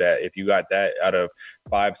knew that if you got that out of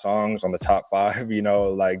 5 songs on the top 5,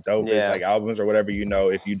 like dopest like albums or whatever,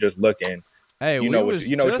 if you just looking, hey, we was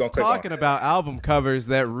just talking about album covers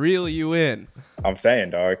that reel you in. I'm saying,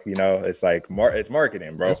 dog, it's like it's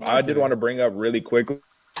marketing, bro. I did want to bring up really quickly.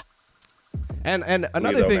 And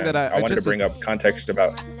another thing that I wanted to bring up context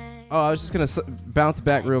about. Oh, I was just gonna bounce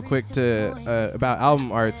back real quick to about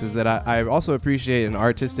album arts. Is that I also appreciate an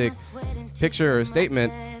artistic picture or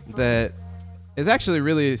statement that is actually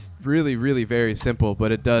really, really, really very simple,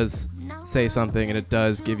 but it does say something, and it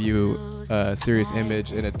does give you a serious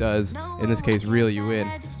image, and it does, in this case, reel you in.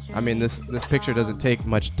 I mean, this picture doesn't take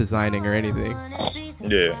much designing or anything.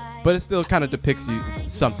 Yeah. But it still kind of depicts you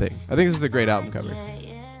something. I think this is a great album cover.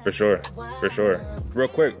 For sure. Real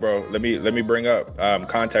quick, bro, let me bring up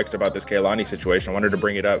context about this Kehlani situation. I wanted to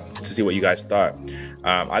bring it up to see what you guys thought.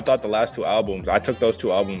 I thought the last 2 albums, I took those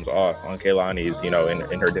 2 albums off on Kehlani's, in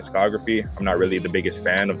her discography. I'm not really the biggest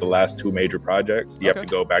fan of the last 2 major projects. You have to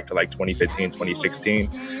go back to like 2015, 2016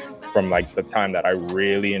 from like the time that I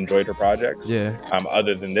really enjoyed her projects. Yeah.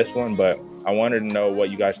 Other than this one, but I wanted to know what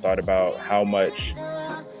you guys thought about how much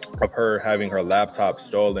of her having her laptop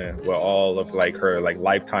stolen with all of like her like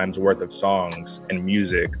lifetime's worth of songs and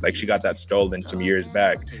music. Like she got that stolen some years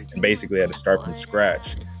back and basically had to start from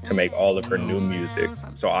scratch to make all of her new music.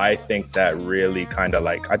 So I think that really kind of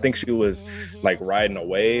like, I think she was like riding a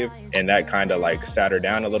wave, and that kind of like sat her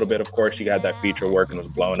down a little bit. Of course, she had that feature work and was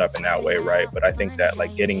blown up in that way, right? But I think that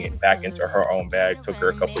like getting it back into her own bag took her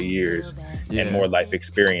a couple of years and more life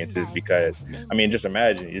experiences, because I mean, just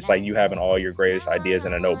imagine, it's like you having all your greatest ideas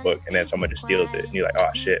in a notebook and then someone just steals it and you're like, oh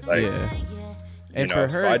shit, like and for her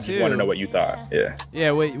so I just want to know what you thought.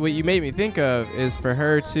 What you made me think of is, for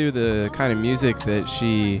her too, the kind of music that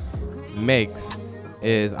she makes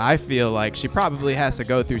is, I feel like she probably has to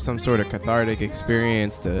go through some sort of cathartic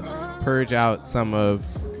experience to purge out some of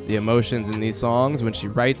the emotions in these songs when she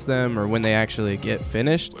writes them or when they actually get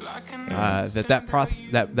finished.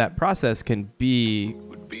 That process can be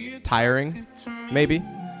tiring, maybe.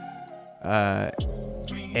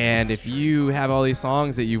 And if you have all these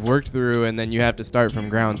songs that you've worked through and then you have to start from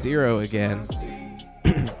ground zero again,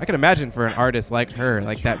 I can imagine for an artist like her,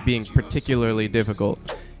 like that being particularly difficult.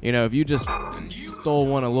 If you just stole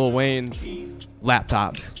one of Lil Wayne's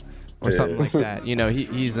laptops or something like that,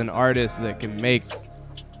 he's an artist that can make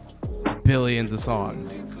billions of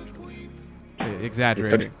songs.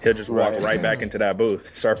 exaggerating. He'll just walk Right. right back into that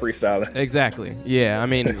booth, start freestyling. Exactly. Yeah. I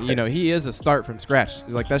mean, he is a start from scratch.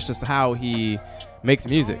 Like, that's just how he makes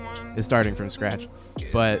music, is starting from scratch.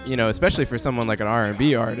 But, especially for someone like an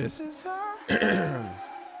R&B artist,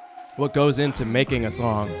 what goes into making a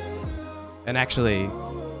song and actually,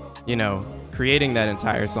 creating that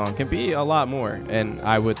entire song can be a lot more. And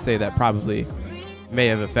I would say that probably may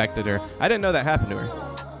have affected her. I didn't know that happened to her.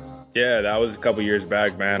 Yeah, that was a couple years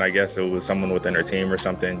back, man. I guess it was someone within her team or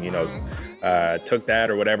something, took that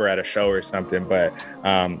or whatever at a show or something. But,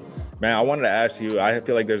 man, I wanted to ask you, I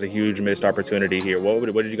feel like there's a huge missed opportunity here. What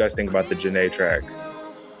did you guys think about the Janae track?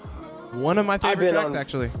 One of my favorite tracks,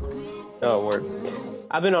 actually. Oh, word.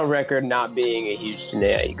 I've been on record not being a huge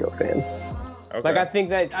Janae Aiko fan. Okay. Like,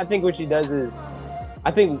 I think what she does is,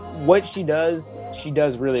 what she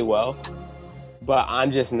does really well, but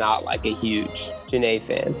I'm just not like a huge Janae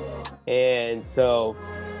fan. And so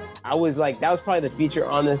I was like, that was probably the feature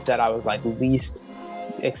on this that I was like least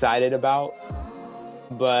excited about.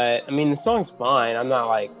 But I mean, the song's fine. I'm not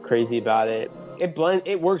like crazy about it.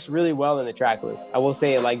 It works really well in the track list. I will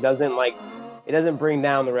say it doesn't bring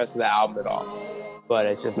down the rest of the album at all. But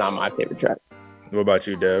it's just not my favorite track. What about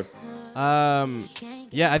you, Dev?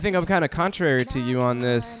 Yeah, I think I'm kind of contrary to you on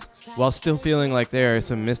this, while still feeling like there are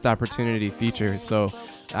some missed opportunity features. So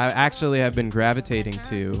I actually have been gravitating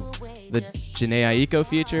to the Janae Aiko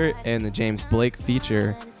feature and the James Blake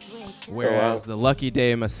feature, whereas the Lucky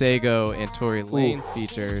Day Masego and Tory Lanez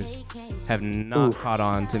features have not caught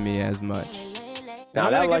on to me as much. Now,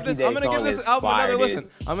 I'm gonna give this album another listen.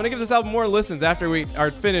 I'm gonna give this album more listens after we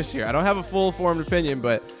are finished here. I don't have a full formed opinion,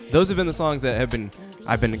 but those have been the songs that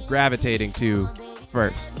I've been gravitating to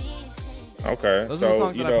first. Okay. Those are the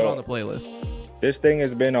songs that I put on the playlist. This thing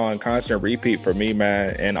has been on constant repeat for me,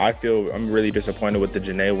 man, and I'm really disappointed with the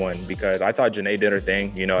Janae one because I thought Janae did her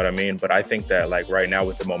thing, you know what I mean? But I think that like right now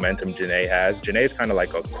with the momentum Janae's kind of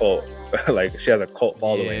like a cult. Like she has a cult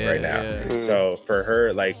following right now. Yeah. So for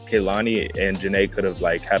her, like Kehlani and Janae could have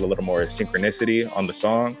like had a little more synchronicity on the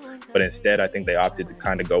song, but instead I think they opted to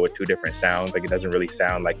kind of go with two different sounds. Like it doesn't really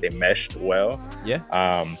sound like they meshed well. Yeah.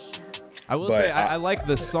 I will say I like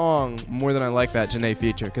the song more than I like that Janae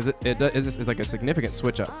feature because it's like a significant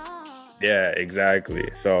switch up. Yeah, exactly.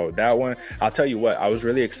 So that one, I'll tell you what, I was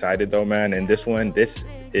really excited though, man. And this one,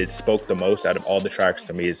 it spoke the most out of all the tracks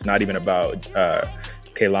to me. It's not even about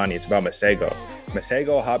Kehlani, it's about Masego.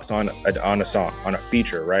 Masego hops on a song, on a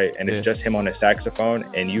feature, right? And it's just him on a saxophone,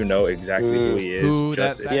 and you know exactly who he is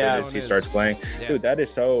just as soon as he starts playing. Yeah. Dude,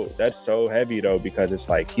 that's so heavy though, because it's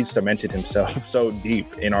like he's cemented himself so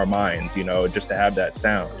deep in our minds, just to have that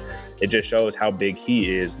sound. It just shows how big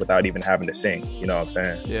he is without even having to sing. You know what I'm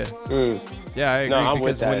saying? Yeah. Yeah, I agree. No, I'm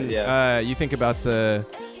because with that, when you think about the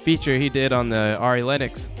feature he did on the Ari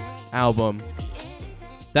Lennox album,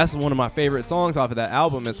 that's one of my favorite songs off of that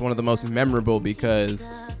album. It's one of the most memorable because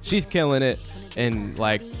she's killing it, and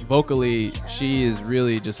like vocally she is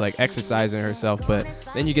really just like exercising herself. But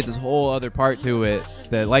then you get this whole other part to it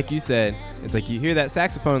that, like you said, it's like you hear that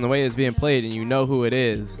saxophone and the way it's being played and you know who it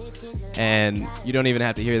is, and you don't even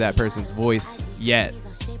have to hear that person's voice yet.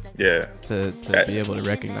 Yeah. To be able to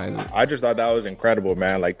recognize it. I just thought that was incredible,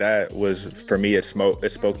 man. Like that was, for me, it spoke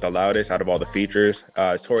the loudest out of all the features.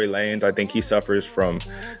 Tory Lanez, I think he suffers from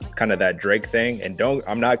kind of that Drake thing. And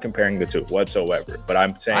I'm not comparing the two whatsoever, but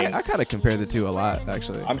I'm saying I kind of compare the two a lot,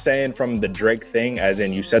 actually. I'm saying from the Drake thing, as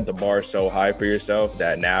in you set the bar so high for yourself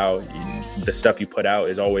that now the stuff you put out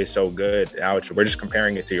is always so good. Now we're just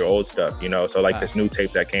comparing it to your old stuff, So like this new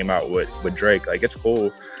tape that came out with Drake, like it's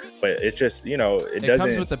cool, but it's just, it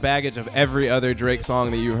comes with the baggage of every other Drake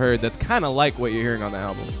song that you heard that's kind of like what you're hearing on the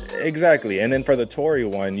album. Exactly. And then for the Tory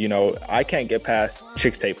one, I can't get past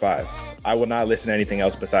Chicks Tape 5. I will not listen to anything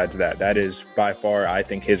else besides that. That is by far, I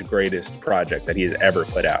think, his greatest project that he has ever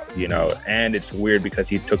put out, And it's weird because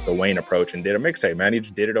he took the Wayne approach and did a mixtape, man. He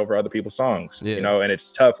just did it over other people's songs, and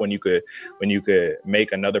it's tough when you could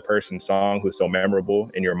make another person's song who's so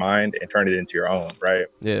memorable in your mind and turn it into your own, right?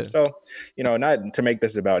 Yeah. So, not to make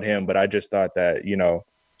this about him, but I just thought that,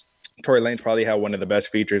 Tory Lanez probably had one of the best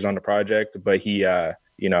features on the project, but he,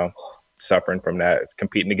 suffering from that,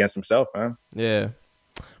 competing against himself, man. Yeah.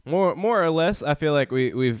 More or less, I feel like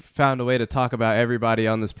we've found a way to talk about everybody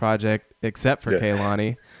on this project except for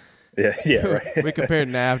Kehlani. Yeah, right. We compared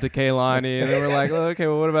Nav to Kehlani, and then we're like, oh, okay,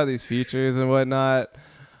 well, what about these features and whatnot?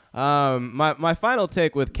 My final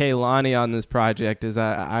take with Kehlani on this project is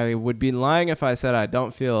I would be lying if I said I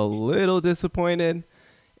don't feel a little disappointed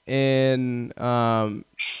in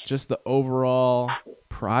just the overall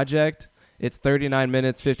project. It's 39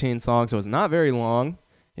 minutes, 15 songs, so it's not very long.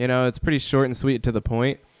 It's pretty short and sweet to the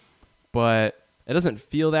point. But doesn't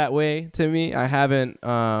feel that way to me. I haven't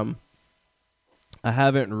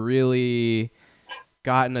really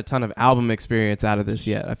gotten a ton of album experience out of this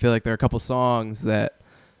yet. I feel like there are a couple songs that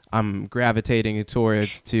I'm gravitating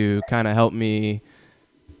towards to kind of help me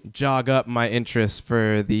jog up my interest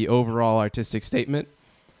for the overall artistic statement.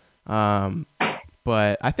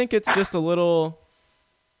 But I think it's just a little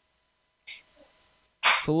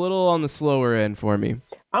on the slower end for me.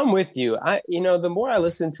 I'm with you. The more I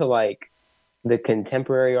listen to like the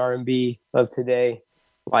contemporary R&B of today,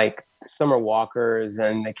 like Summer Walkers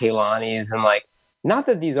and the Keilanis, and like, not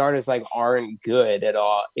that these artists like aren't good at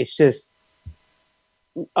all. It's just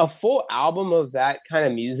a full album of that kind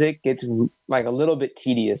of music gets like a little bit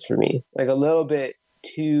tedious for me, like a little bit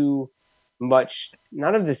too much,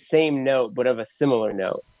 not of the same note, but of a similar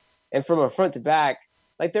note. And from a front to back,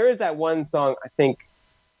 like there is that one song, I think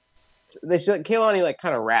Kehlani like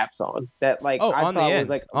kind of raps on that. Like, I thought was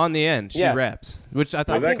like on the end, she raps, which I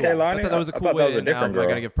thought was that cool. Kehlani? I thought that was a cool way. I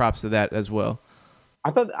gotta give props to that as well.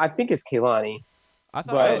 I think it's Kehlani. I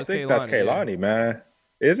thought it was think Kehlani, that's Kehlani, man.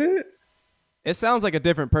 Is it? It sounds like a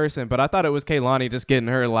different person, but I thought it was Kehlani just getting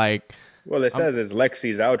her like. Well, it says it's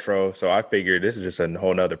Lexi's outro, so I figured this is just a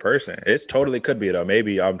whole nother person. It totally could be though.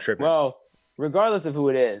 Maybe I'm tripping. Well, regardless of who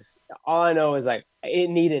it is, all I know is like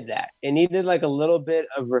it needed that. It needed like a little bit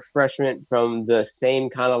of refreshment from the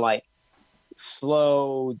same kind of like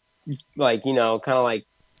slow, like kind of like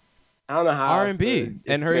I don't know how R&B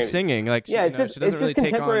and her singing like it's just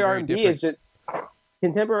contemporary R&B is just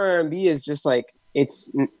contemporary R&B is just like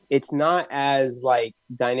it's not as like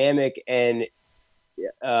dynamic and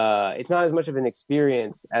it's not as much of an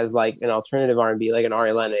experience as like an alternative R&B, like an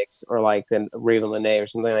Ari Lennox or like a Raven Lenae or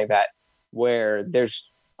something like that, where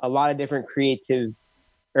there's a lot of different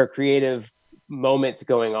creative moments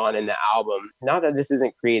going on in the album. Not that this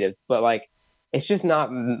isn't creative, but like it's just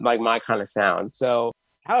not like my kind of sound. So,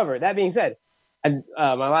 however, that being said,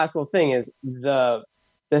 my last little thing is the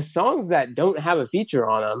songs that don't have a feature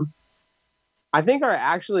on them, I think are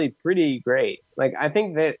actually pretty great. Like, I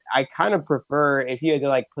think that I kind of prefer if you had to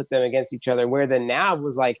like put them against each other, where the Nav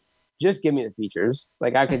was like, just give me the features.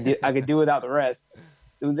 Like I could do without the rest.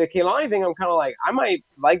 The Kehlani thing, I'm kind of like, I might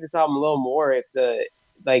like this album a little more if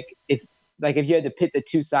if you had to pit the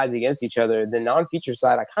two sides against each other. The non-feature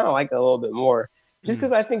side, I kind of like it a little bit more, just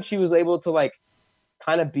because I think she was able to like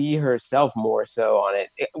kind of be herself more so on it,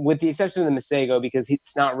 with the exception of the Masego, because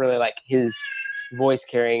it's not really like his voice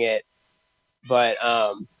carrying it. But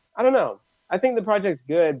I don't know. I think the project's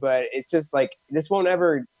good, but it's just like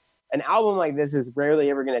an album like this is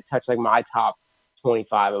rarely ever going to touch like my top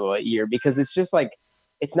 25 of a year, because it's just like,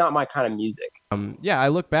 it's not my kind of music. I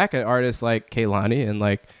look back at artists like Kehlani and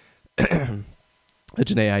like Jhené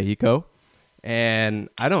Aiko, and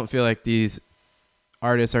I don't feel like these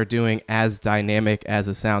artists are doing as dynamic as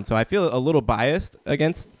a sound. So I feel a little biased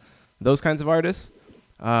against those kinds of artists.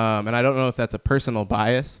 And I don't know if that's a personal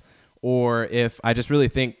bias or if I just really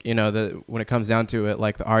think, when it comes down to it,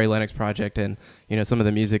 like the Ari Lennox project and, some of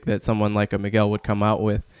the music that someone like a Miguel would come out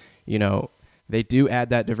with, they do add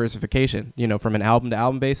that diversification, from an album to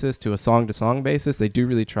album basis to a song to song basis. They do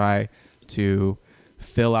really try to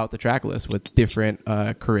fill out the track list with different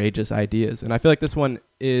courageous ideas. And I feel like this one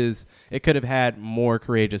it could have had more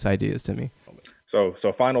courageous ideas to me. So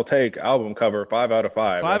final take, album cover, 5 out of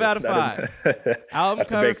 5. 5 out of 5. Album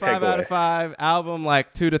cover, 5 out of 5. Album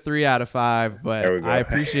like 2 to 3 out of 5. But I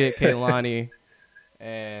appreciate Kehlani.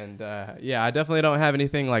 And I definitely don't have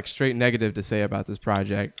anything like straight negative to say about this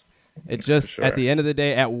project. It just, at the end of the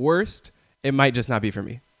day, at worst, it might just not be for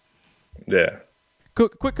me. Yeah.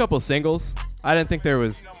 Quick couple singles. I didn't think there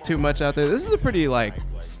was too much out there. This is a pretty like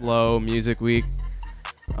slow music week.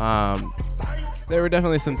 There were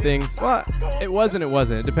definitely some things. Well, it wasn't.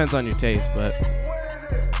 It depends on your taste, but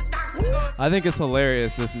I think it's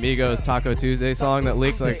hilarious, this Migos Taco Tuesday song that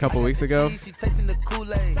leaked like a couple weeks ago.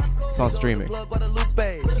 It's on streaming.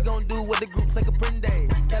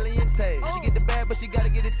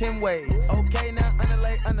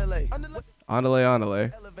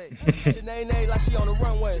 Andale.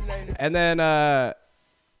 And then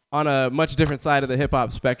on a much different side of the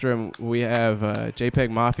hip-hop spectrum, we have JPEG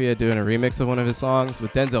Mafia doing a remix of one of his songs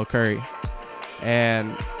with Denzel Curry.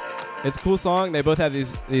 And it's a cool song. They both have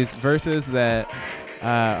these verses that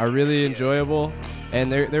are really enjoyable.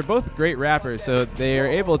 And they're both great rappers, so they are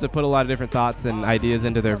able to put a lot of different thoughts and ideas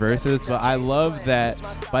into their verses. But I love that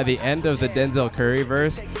by the end of the Denzel Curry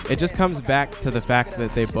verse, it just comes back to the fact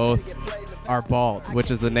that they both are bald, which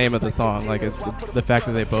is the name of the song. Like, it's the fact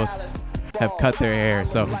that they both have cut their hair.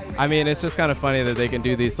 So, I mean, it's just kind of funny that they can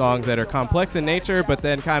do these songs that are complex in nature, but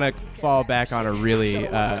then kind of fall back on a really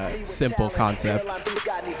simple concept.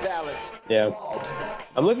 Yeah.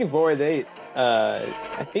 I'm looking forward. I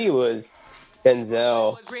think it was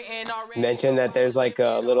Denzel mentioned that there's like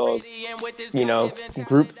a little,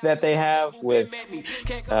 group that they have with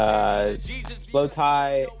Slow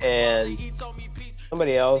Tie and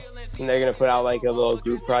somebody else, and they're gonna put out like a little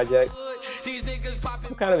group project.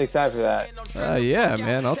 I'm kind of excited for that. Yeah,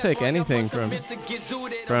 man, I'll take anything from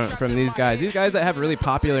these guys. These guys that have really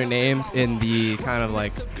popular names in the kind of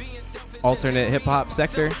like alternate hip hop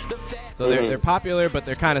sector. So they're popular, but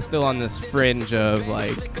they're kind of still on this fringe of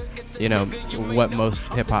like, what most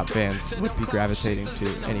hip hop fans would be gravitating to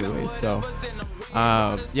anyways. So,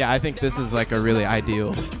 I think this is like a really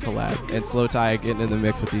ideal collab. And Slow Tie getting in the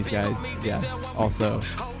mix with these guys, also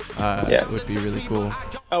would be really cool.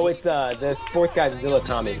 Oh, it's the fourth guy's Zilla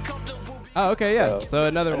Kami. Oh, okay, yeah. So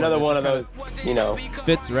another one of those,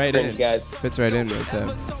 fits right in. Guys. Fits right in with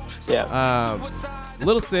them. Yeah.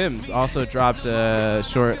 Little Sims also dropped a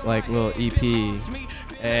short, like, little EP,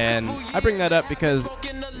 and I bring that up because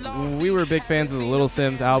we were big fans of the Little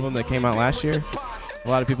Sims album that came out last year. A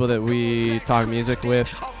lot of people that we talk music with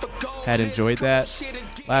had enjoyed that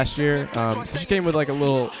last year. So she came with like a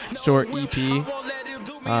little short EP.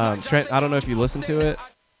 Trent, I don't know if you listened to it.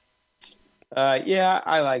 Yeah,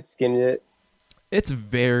 I skimmed it. It's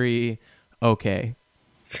very okay.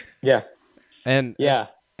 Yeah. And yeah.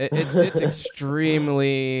 It's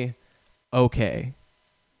extremely okay.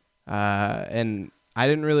 And I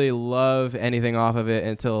didn't really love anything off of it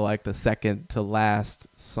until like the second to last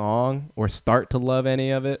song, or start to love any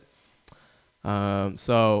of it.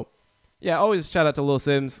 So yeah, always shout out to Lil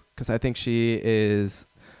Sims, because I think she is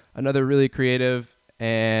another really creative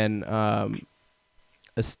and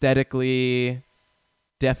aesthetically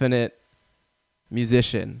definite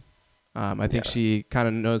musician. I think she kind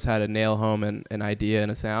of knows how to nail home an idea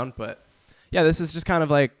and a sound. But yeah, this is just kind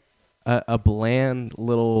of like a bland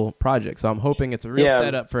little project. So I'm hoping it's a real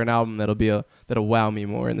setup for an album that'll wow me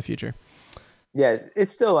more in the future. Yeah,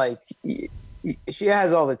 it's still like she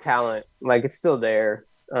has all the talent. Like, it's still there.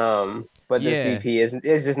 But this EP is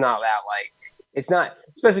just not that, like, it's not,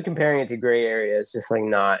 especially comparing it to Gray Area, it's just like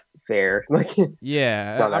not fair. Like,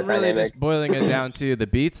 it's not that I'm really dynamic. just boiling it down to the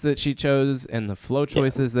beats that she chose and the flow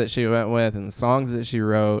choices that she went with and the songs that she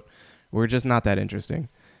wrote were just not that interesting,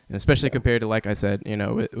 and especially compared to, like I said,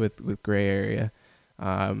 with Gray Area.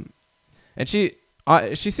 And she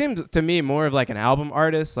seemed to me more of like an album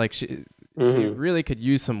artist. Like she really could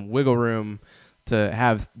use some wiggle room to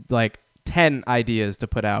have like 10 ideas to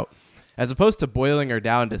put out. As opposed to boiling her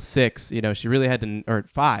down to 6, she really had to, or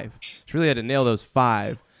 5. She really had to nail those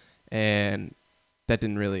 5, and that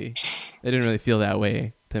didn't really feel that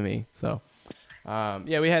way to me. So,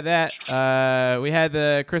 we had that. We had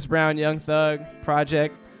the Chris Brown Young Thug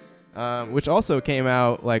project, which also came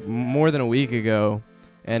out like more than a week ago,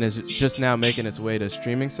 and is just now making its way to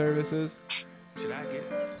streaming services.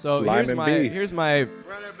 So here's my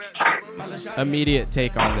immediate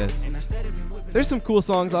take on this. There's some cool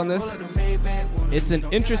songs on this. It's an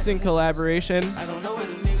interesting collaboration.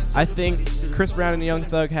 I think Chris Brown and Young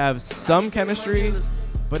Thug have some chemistry,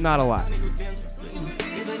 but not a lot.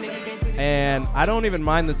 And I don't even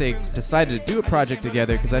mind that they decided to do a project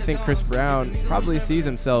together, because I think Chris Brown probably sees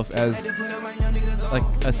himself as like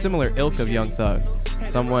a similar ilk of Young Thug.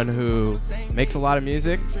 Someone who makes a lot of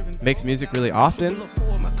music, makes music really often,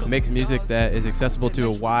 makes music that is accessible to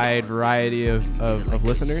a wide variety of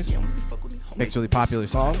listeners, makes really popular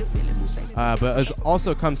songs, but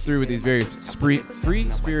also comes through with these very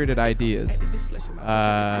free-spirited ideas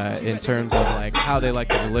in terms of like how they like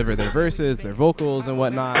to deliver their verses, their vocals, and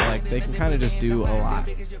whatnot. Like, they can kind of just do a lot.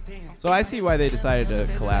 So I see why they decided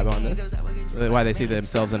to collab on this, why they see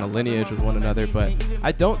themselves in a lineage with one another, but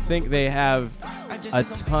I don't think they have a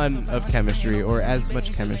ton of chemistry, or as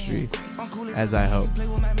much chemistry as I hope.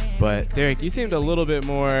 But Derek, you seemed a little bit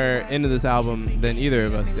more into this album than either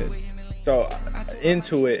of us did. So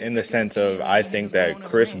into it in the sense of, I think that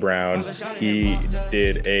Chris Brown, he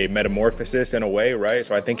did a metamorphosis in a way, right?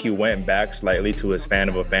 So I think he went back slightly to his Fan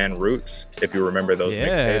of a Fan roots, if you remember those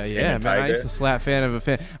mixtapes. Yeah, man, I used to slap Fan of a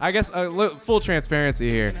Fan. I guess full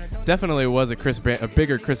transparency here, definitely was a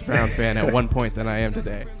bigger Chris Brown fan at one point than I am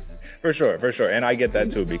today. For sure. And I get that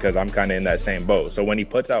too, because I'm kind of in that same boat. So when he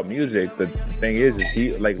puts out music, the thing is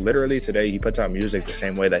he, like, literally today, he puts out music the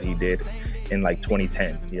same way that he did in like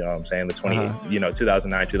 2010. You know what I'm saying?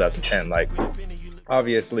 2009, 2010. Like,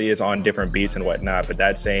 obviously it's on different beats and whatnot, but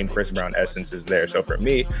that same Chris Brown essence is there. So for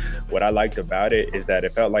me, what I liked about it is that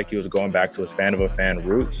it felt like he was going back to his fan of a fan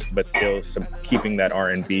roots, but still keeping that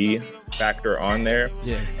R&B factor on there.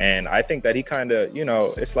 Yeah. And I think that he kind of, you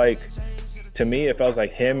know, it's like, to me, it feels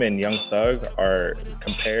like him and Young Thug are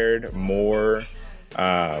compared more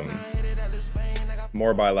by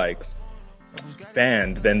like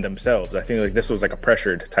fans than themselves. I think like this was like a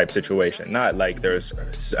pressured type situation, not like there's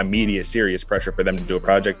immediate serious pressure for them to do a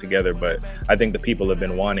project together, but I think the people have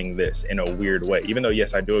been wanting this in a weird way, even though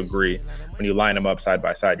yes, I do agree when you line them up side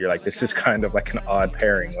by side, you're like, this is kind of like an odd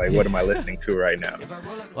pairing, like what am I listening to right now?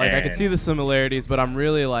 Like, I could see the similarities, but I'm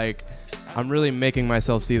really making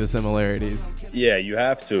myself see the similarities. Yeah, you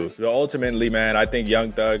have to. So ultimately, man, I think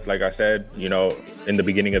Young Thug, like I said, you know, in the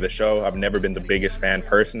beginning of the show, I've never been the biggest fan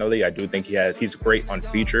personally. I do think he's great on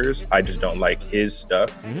features. I just don't like his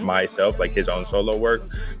stuff myself, like his own solo work.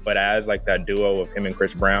 But as like that duo of him and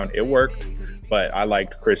Chris Brown, it worked. But I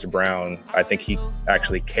liked Chris Brown. I think he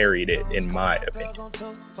actually carried it, in my opinion.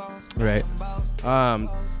 Right.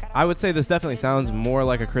 I would say this definitely sounds more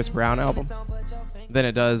like a Chris Brown album than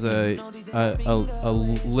it does a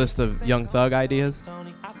list of Young Thug ideas,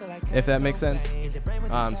 if that makes sense.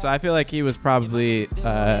 So I feel like he was probably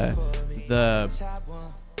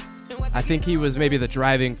I think he was maybe the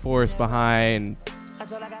driving force behind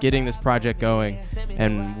getting this project going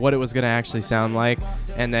and what it was going to actually sound like.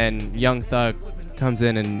 And then Young Thug comes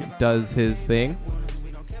in and does his thing.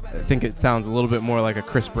 I think it sounds a little bit more like a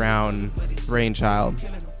Chris Brown brainchild.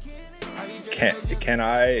 Can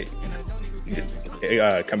I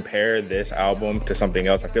compare this album to something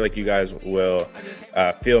else? I feel like you guys will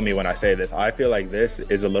feel me when I say this. I feel like this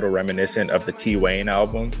is a little reminiscent of the T Wayne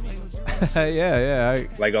album. Yeah.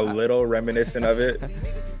 Like a little reminiscent of it.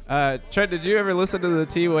 Trent, did you ever listen to the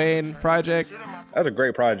T Wayne project? That's a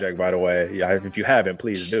great project, by the way. Yeah, if you haven't,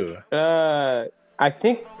 please do. I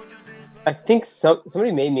think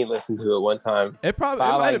somebody made me listen to it one time. It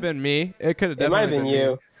might have been me. It could have definitely It might have been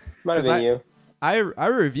you. Might have been you. I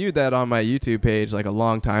reviewed that on my YouTube page like a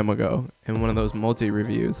long time ago in one of those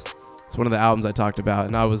multi-reviews. It's one of the albums I talked about,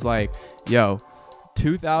 and I was like, yo,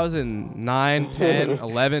 2009, 10,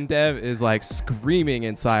 11 Dev is like screaming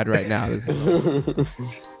inside right now.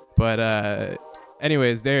 But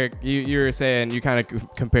anyways, Derek, you were saying you kind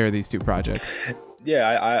of compare these two projects.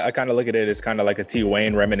 Yeah, I kind of look at it as kind of like a T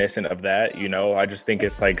Wayne reminiscent of that. You know, I just think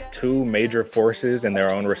it's like two major forces in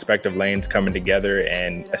their own respective lanes coming together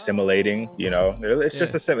and assimilating. You know, it's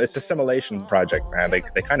just it's a assimilation project, man.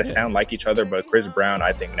 They kind of sound like each other, but Chris Brown,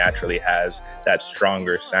 I think, naturally has that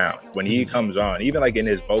stronger sound when he comes on. Even like in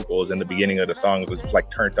his vocals in the beginning of the song, it was just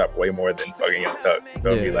like turned up way more than fucking Young Thug.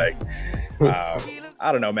 So it'd be like.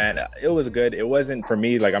 I don't know, man. It was good. It wasn't for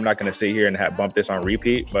me. Like, I'm not going to sit here and bump this on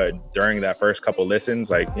repeat, but during that first couple listens,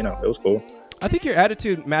 like, you know, it was cool. I think your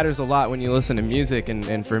attitude matters a lot when you listen to music.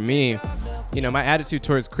 And for me, you know, my attitude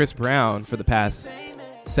towards Chris Brown for the past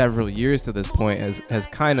several years to this point has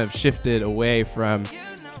kind of shifted away from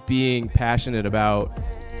being passionate about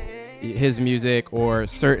his music or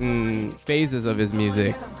certain phases of his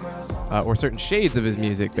music or certain shades of his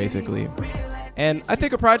music, basically. And I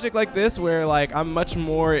think a project like this, where like I'm much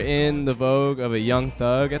more in the vogue of a Young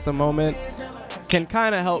Thug at the moment, can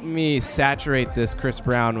kind of help me saturate this Chris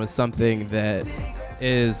Brown with something that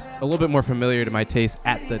is a little bit more familiar to my taste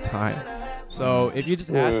at the time. So if you just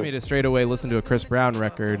ask me to straight away listen to a Chris Brown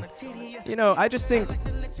record, you know, I just think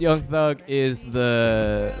Young Thug is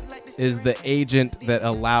the agent that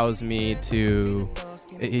allows me to.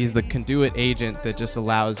 He's the conduit agent that just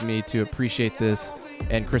allows me to appreciate this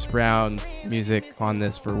and Chris Brown's music on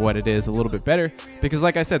this for what it is a little bit better. Because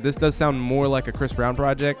like I said, this does sound more like a Chris Brown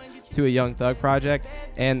project to a Young Thug project.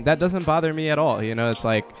 And that doesn't bother me at all. You know, it's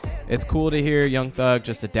like, it's cool to hear Young Thug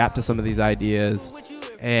just adapt to some of these ideas.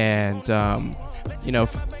 And, you know,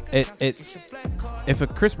 if a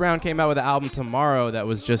Chris Brown came out with an album tomorrow that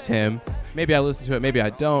was just him, maybe I listen to it, maybe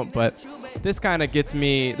I don't, but this kind of gets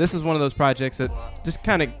me. This is one of those projects that just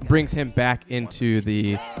kind of brings him back into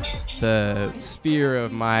the sphere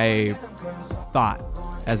of my thought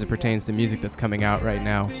as it pertains to music that's coming out right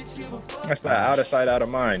now. That's that out of sight, out of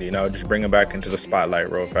mind. You know, just bring him back into the spotlight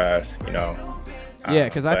real fast. You know. Yeah,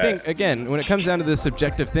 because I think, again, when it comes down to this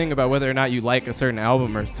subjective thing about whether or not you like a certain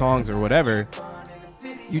album or songs or whatever,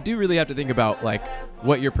 you do really have to think about like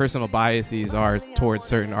what your personal biases are towards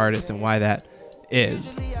certain artists and why that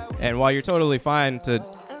is. And while you're totally fine to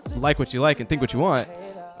like what you like and think what you want,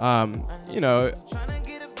 you know,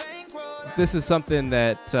 this is something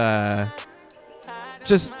that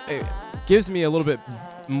just gives me a little bit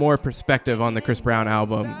more perspective on the Chris Brown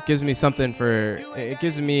album. Gives me something it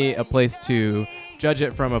gives me a place to judge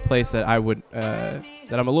it from, a place that I would that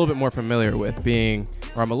I'm a little bit more familiar with being,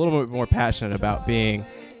 or I'm a little bit more passionate about being,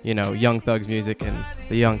 you know, Young Thug's music and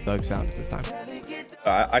the Young Thug sound at this time.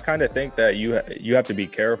 I kind of think that you have to be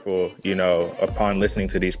careful, you know, upon listening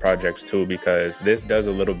to these projects too, because this does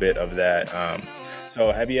a little bit of that.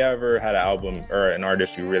 So have you ever had an album or an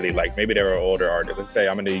artist you really like? Maybe they were an older artist. Let's say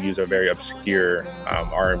I'm going to use a very obscure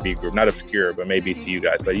R&B group. Not obscure, but maybe to you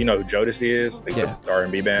guys. But you know who Jodeci is? Like Yeah. the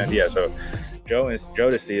R&B band? Yeah, so Joe and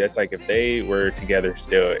Jodeci, that's like if they were together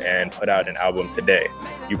still and put out an album today,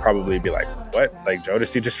 you'd probably be like, what? Like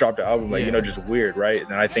Jodeci just dropped an album? Like, Yeah. you know, just weird, right?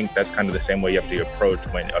 And I think that's kind of the same way you have to approach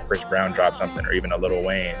when a Chris Brown drops something, or even a Lil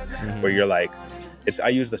Wayne, where you're like, I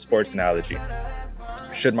use the sports analogy.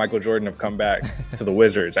 Should Michael Jordan have come back to the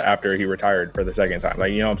Wizards after he retired for the second time?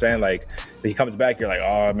 Like, you know what I'm saying? Like, he comes back, you're like,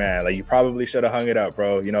 oh man, like you probably should have hung it up,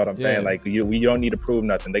 bro. You know what I'm saying? Yeah. Like, you don't need to prove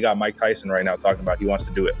nothing. They got Mike Tyson right now talking about he wants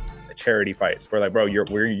to do it. The charity fights. We're like, bro,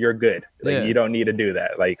 you're good. Like, Yeah. you don't need to do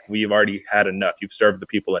that. Like, we've already had enough. You've served the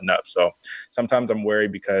people enough. So sometimes I'm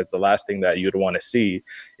worried because the last thing that you'd want to see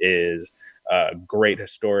is a great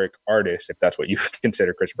historic artist, if that's what you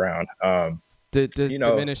consider Chris Brown. You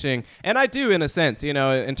know, Diminishing. And I do, in a sense, you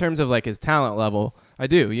know, in terms of like his talent level, I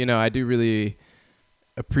do really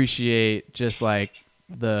appreciate just like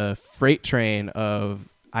the freight train of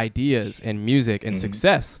ideas and music and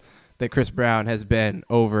success that Chris Brown has been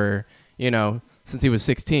over, you know, since he was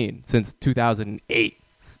 16, since 2008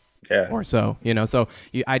 yeah. or so, you know. So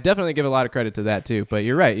I definitely give a lot of credit to that too. But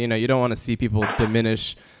you're right, you know, you don't want to see people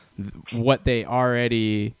diminish what they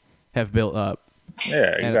already have built up.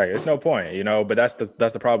 Yeah, exactly. It's no point, you know, but that's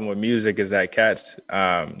the problem with music, is that cats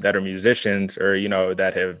that are musicians, or, you know,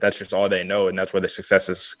 that's just all they know, and that's where the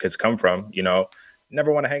successes kids come from, you know,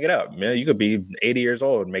 never want to hang it up. Man, you could be 80 years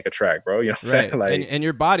old and make a track, bro. You know what I'm saying? Like, and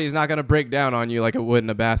your body is not going to break down on you like it would in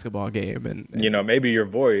a basketball game. And you know, maybe your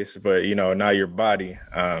voice, but, you know, not your body.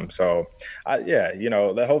 Yeah, you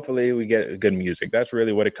know, hopefully we get good music. That's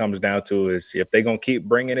really what it comes down to, is if they're going to keep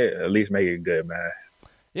bringing it, at least make it good, man.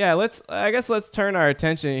 yeah, let's turn our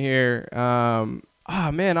attention here.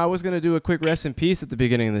 Man, I was going to do a quick rest in peace at the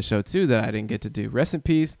beginning of the show too that I didn't get to do. Rest in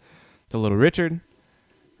peace to Little Richard.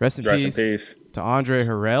 Rest in peace to Andre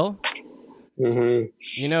Harrell. Mm-hmm.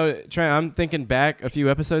 You know, Trent, I'm thinking back a few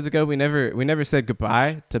episodes ago. We never said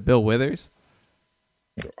goodbye to Bill Withers,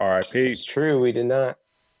 R.I.P. It's true, we did not.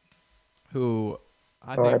 who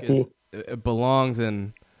I think belongs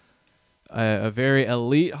in a very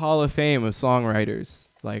elite Hall of Fame of songwriters,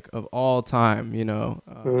 like of all time. You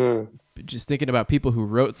know, just thinking about people who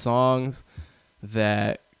wrote songs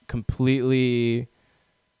that completely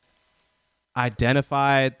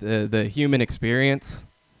identified the human experience.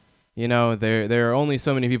 You know, there are only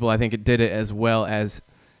so many people I think did it as well as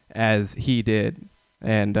he did,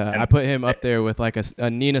 and I put him up there with like a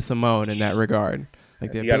Nina Simone in that regard,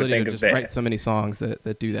 like the ability to just write so many songs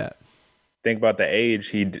that do that. Think about the age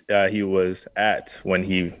he was at when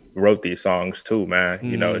he wrote these songs too, man.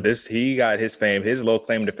 You know, he got his fame. His low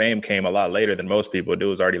claim to fame came a lot later than most people. Dude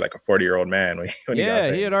was already like a 40-year-old man when he got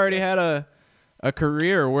fame. He had already had a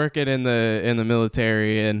career working in the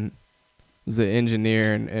military and was an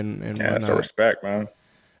engineer and yeah, so respect, man.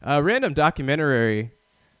 Random documentary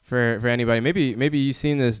for anybody. Maybe you've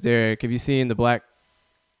seen this, Derek. Have you seen the Black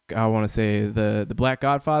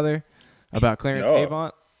Godfather about Clarence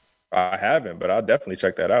Avant? I haven't, but I'll definitely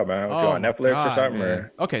check that out, man. Was you on Netflix or something?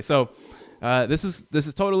 Or? Okay, so this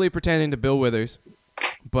is totally pretending to Bill Withers,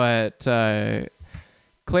 but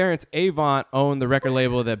Clarence Avant owned the record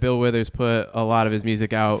label that Bill Withers put a lot of his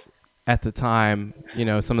music out at the time. You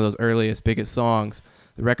know, some of those earliest, biggest songs.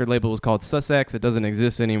 The record label was called Sussex. It doesn't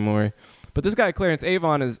exist anymore. But this guy, Clarence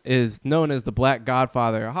Avant, is known as the Black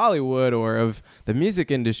Godfather of Hollywood, or of the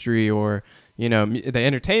music industry, or, you know, the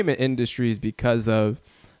entertainment industries, because of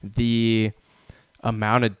the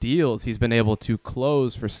amount of deals he's been able to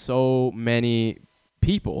close for so many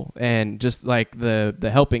people, and just like the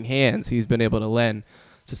helping hands he's been able to lend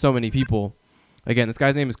to so many people. Again, this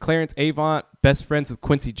guy's name is Clarence Avant, best friends with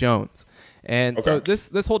Quincy Jones. And so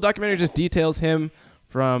this whole documentary just details him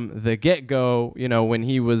from the get-go, you know, when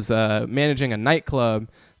he was managing a nightclub,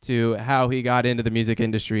 to how he got into the music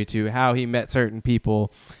industry, to how he met certain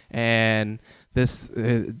people. And this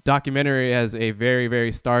documentary has a very,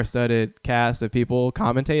 very star-studded cast of people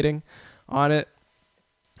commentating on it.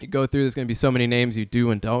 You go through, there's going to be so many names you do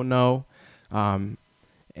and don't know.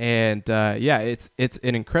 It's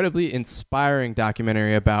an incredibly inspiring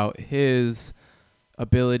documentary about his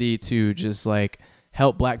ability to just like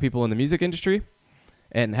help black people in the music industry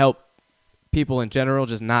and help people in general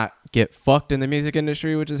just not get fucked in the music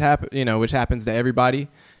industry, which which happens to everybody,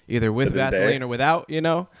 either with Vaseline or without,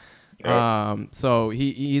 Yep. So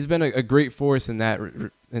he's been a great force in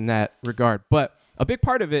that regard. But a big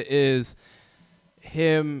part of it is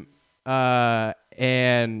him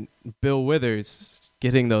and Bill Withers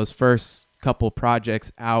getting those first couple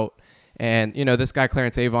projects out. And, this guy,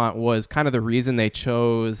 Clarence Avant, was kind of the reason they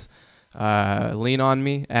chose Lean On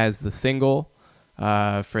Me as the single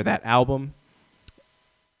for that album.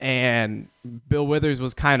 And Bill Withers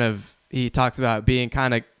was he talks about being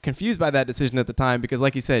kind of confused by that decision at the time because,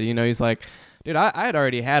 like he said, he's like, dude, I had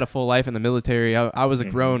already had a full life in the military. I was a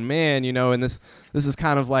grown man, and this is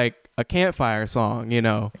kind of like a campfire song, They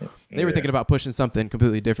were thinking about pushing something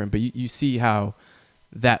completely different, but you see how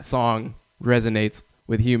that song resonates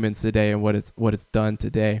with humans today and what it's done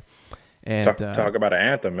today. And talk about an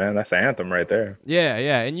anthem, man. That's an anthem right there. Yeah.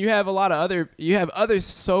 And you have other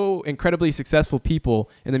so incredibly successful people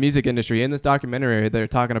in the music industry in this documentary. They're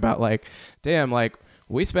talking about like, damn, like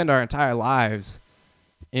we spend our entire lives,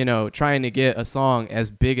 trying to get a song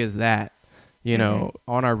as big as that, on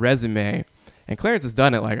our resume. And Clarence has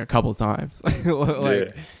done it like a couple times.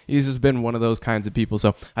 He's just been one of those kinds of people.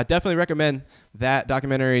 So I definitely recommend that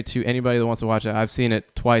documentary to anybody that wants to watch it. I've seen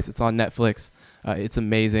it twice. It's on Netflix. It's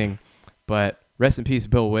amazing. But rest in peace,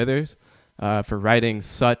 Bill Withers, for writing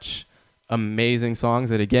such amazing songs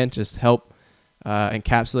that, again, just help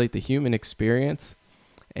encapsulate the human experience.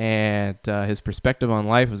 And his perspective on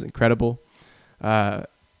life was incredible. Back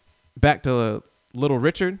to Little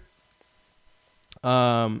Richard.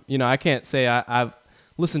 I can't say I've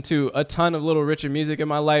listened to a ton of Little Richard music in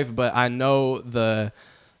my life, but I know the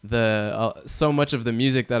so much of the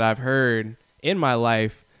music that I've heard in my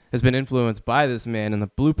life has been influenced by this man and the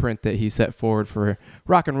blueprint that he set forward for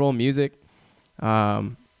rock and roll music.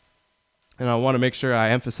 And I want to make sure I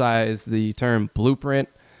emphasize the term blueprint,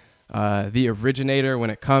 the originator when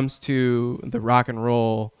it comes to the rock and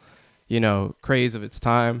roll, craze of its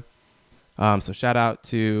time. So shout out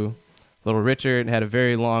to Little Richard. Had a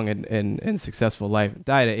very long and successful life.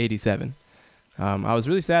 Died at 87. I was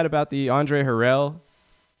really sad about the Andre Harrell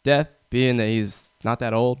death, being that he's not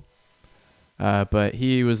that old. But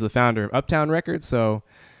he was the founder of Uptown Records. So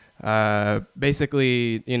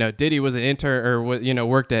basically, Diddy was an intern or,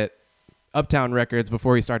 worked at Uptown Records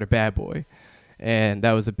before he started Bad Boy. And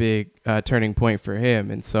that was a big turning point for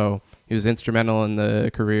him. And so he was instrumental in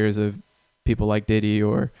the careers of people like Diddy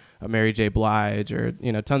or Mary J. Blige or,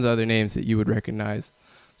 tons of other names that you would recognize.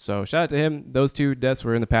 So shout out to him. Those two deaths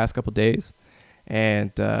were in the past couple days.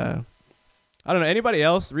 And I don't know, anybody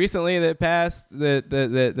else recently that passed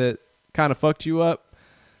that kind of fucked you up?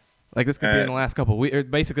 Like this could be in the last couple of weeks, or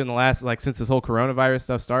basically in the last, like since this whole coronavirus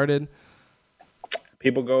stuff started.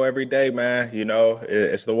 People go every day, man.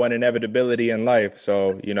 It's the one inevitability in life.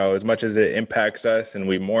 So, as much as it impacts us and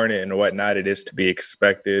we mourn it and whatnot, it is to be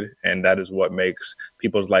expected. And that is what makes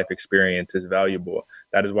people's life experiences valuable.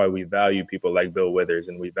 That is why we value people like Bill Withers.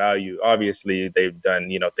 And we value, obviously, they've done,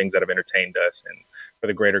 things that have entertained us and for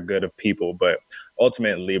the greater good of people. But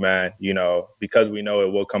ultimately, man, because we know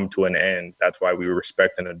it will come to an end, that's why we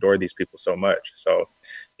respect and adore these people so much. So,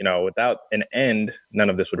 without an end, none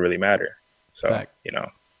of this would really matter. So,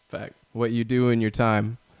 Fact. What you do in your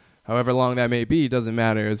time, however long that may be, doesn't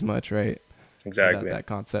matter as much, right? Exactly. That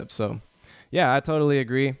concept. So, yeah, I totally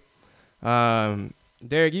agree.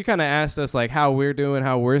 Derek, you kind of asked us like how we're doing,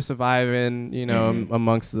 how we're surviving,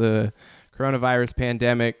 amongst the coronavirus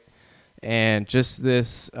pandemic and just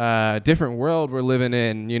this different world we're living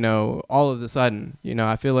in, all of a sudden.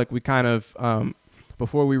 I feel like we kind of,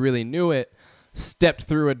 before we really knew it, stepped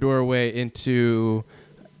through a doorway into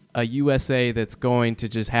a USA that's going to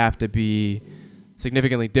just have to be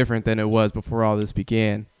significantly different than it was before all this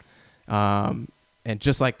began. And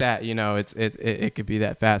just like that, it could be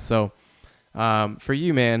that fast. So for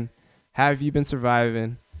you, man, how have you been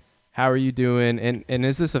surviving? How are you doing? And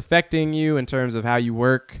is this affecting you in terms of how you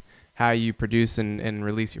work, how you produce and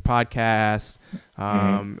release your podcast,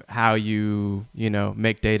 how you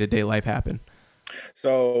make day-to-day life happen?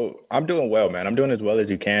 So I'm doing well, man. I'm doing as well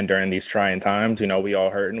as you can during these trying times. We all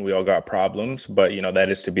hurting, we all got problems, but that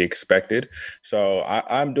is to be expected. So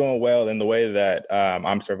I'm doing well, in the way that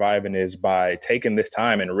I'm surviving is by taking this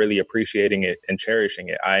time and really appreciating it and cherishing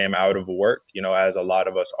it. I am out of work, as a lot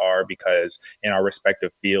of us are, because in our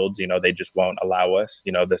respective fields, they just won't allow us.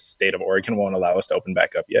 The state of Oregon won't allow us to open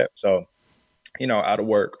back up yet. So out of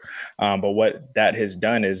work. But what that has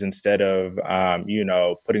done is, instead of,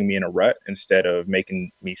 putting me in a rut, instead of making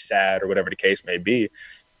me sad or whatever the case may be,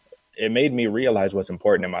 it made me realize what's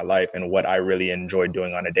important in my life and what I really enjoy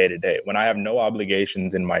doing on a day to day. When I have no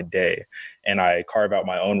obligations in my day and I carve out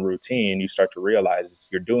my own routine, you start to realize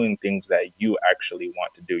you're doing things that you actually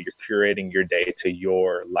want to do. You're curating your day to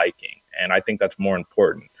your liking. And I think that's more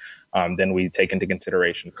important than we take into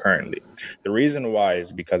consideration currently. The reason why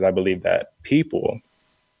is because I believe that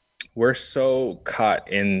we're so caught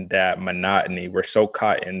in that monotony. We're so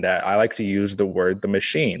caught in that, I like to use the word, the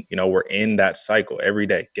machine. We're in that cycle every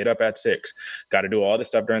day. Get up at 6, got to do all this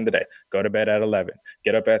stuff during the day, go to bed at 11,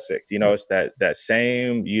 get up at 6. It's that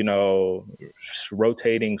same,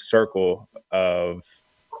 rotating circle of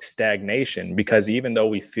stagnation, because even though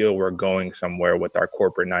we feel we're going somewhere with our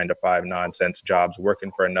corporate 9-to-5 nonsense jobs,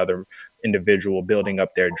 working for another individual, building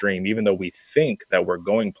up their dream, even though we think that we're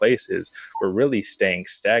going places, we're really staying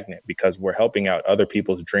stagnant because we're helping out other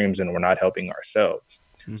people's dreams and we're not helping ourselves.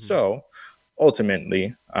 Mm-hmm. So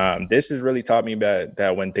ultimately, this has really taught me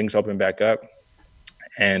that when things open back up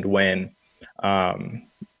and when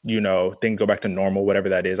things go back to normal, whatever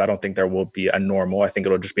that is. I don't think there will be a normal. I think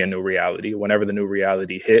it'll just be a new reality. Whenever the new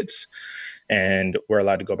reality hits and we're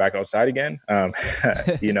allowed to go back outside again,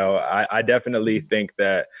 I definitely think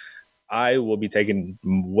that I will be taking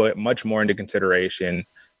much more into consideration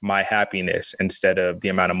my happiness instead of the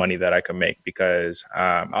amount of money that I can make. Because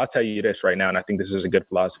I'll tell you this right now, and I think this is a good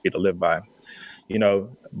philosophy to live by.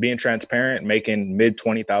 Being transparent, making mid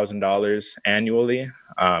 $20,000 annually,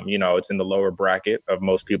 it's in the lower bracket of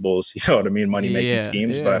most people's, money making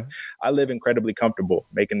schemes. Yeah. But I live incredibly comfortable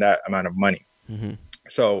making that amount of money. Mm-hmm.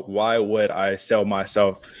 So why would I sell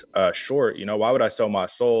myself short? Why would I sell my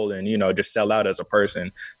soul and, just sell out as a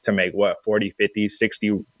person to make 40, 50,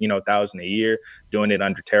 60, thousand a year, doing it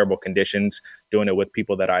under terrible conditions, doing it with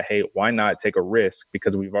people that I hate? Why not take a risk?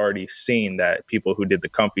 Because we've already seen that people who did the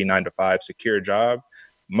comfy 9-to-5 secure job,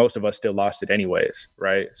 most of us still lost it anyways,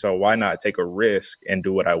 right? So why not take a risk and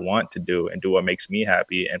do what I want to do and do what makes me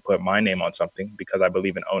happy and put my name on something, because I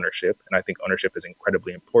believe in ownership and I think ownership is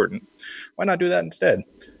incredibly important. Why not do that instead?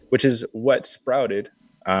 Which is what sprouted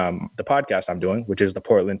the podcast I'm doing, which is the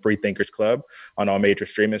Portland Free Thinkers Club on all major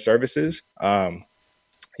streaming services.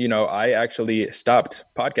 I actually stopped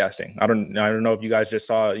podcasting. I don't know if you guys just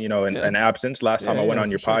saw, an absence. Last time I went on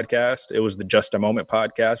your podcast, it was the Just a Moment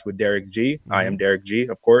podcast with Derek G. Mm-hmm. I am Derek G,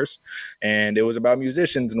 of course. And it was about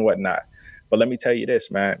musicians and whatnot. But let me tell you this,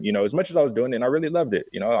 man, as much as I was doing it and I really loved it,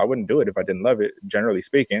 I wouldn't do it if I didn't love it, generally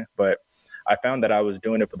speaking. But I found that I was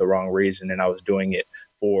doing it for the wrong reason, and I was doing it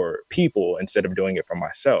for people instead of doing it for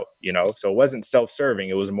myself, So it wasn't self-serving.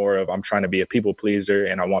 It was more of, I'm trying to be a people pleaser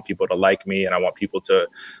and I want people to like me and I want people to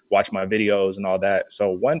watch my videos and all that. So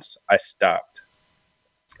once I stopped,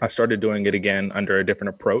 I started doing it again under a different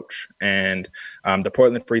approach. And the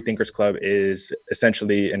Portland Free Thinkers Club is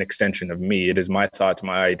essentially an extension of me. It is my thoughts,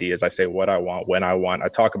 my ideas. I say what I want, when I want. I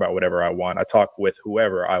talk about whatever I want. I talk with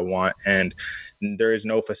whoever I want. And there is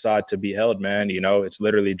no facade to be held, man. It's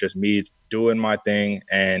literally just me doing my thing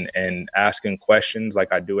and asking questions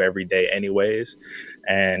like I do every day anyways.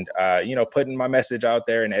 And, putting my message out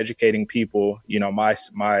there and educating people,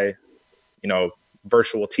 my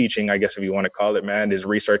virtual teaching, I guess, if you want to call it, man, is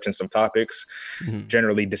researching some topics,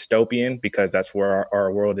 generally dystopian, because that's where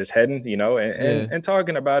our world is heading, and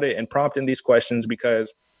talking about it and prompting these questions,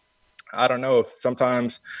 because I don't know if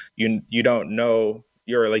sometimes you don't know,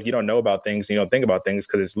 you don't know about things, you don't think about things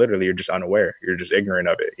because it's literally, you're just unaware. You're just ignorant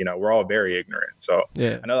of it. We're all very ignorant. So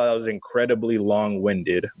I know that was incredibly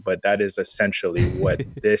long-winded, but that is essentially what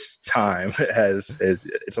this time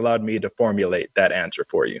it's allowed me to formulate that answer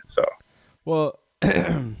for you. So, well,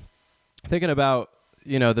 thinking about,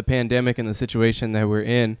 the pandemic and the situation that we're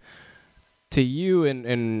in, to you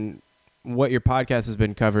and what your podcast has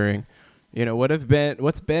been covering,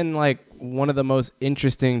 what's been like one of the most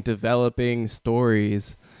interesting developing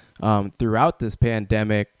stories throughout this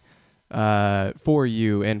pandemic for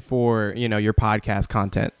you and for, your podcast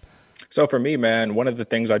content? So for me, man, one of the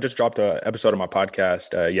things, I just dropped an episode of my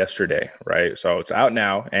podcast yesterday, right? So it's out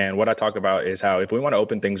now. And what I talk about is how if we want to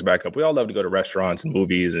open things back up, we all love to go to restaurants and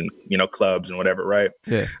movies and, clubs and whatever, right?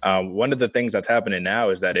 Yeah. One of the things that's happening now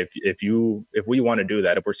is that if we want to do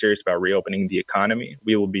that, if we're serious about reopening the economy,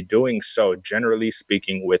 we will be doing so, generally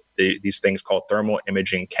speaking, with these things called thermal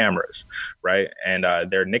imaging cameras, right? And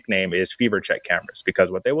their nickname is fever check cameras,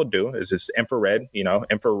 because what they will do is this infrared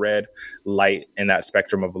light, in that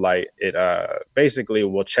spectrum of light, it basically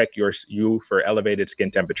will check you for elevated skin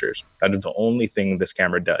temperatures. That is the only thing this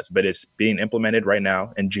camera does, but it's being implemented right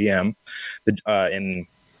now in GM, in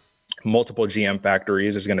multiple GM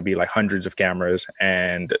factories. There's going to be like hundreds of cameras.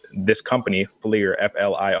 And this company, FLIR,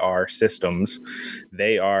 FLIR Systems,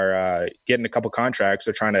 they are getting a couple contracts.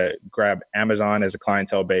 They're trying to grab Amazon as a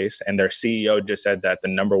clientele base. And their CEO just said that the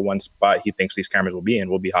number one spot he thinks these cameras will be in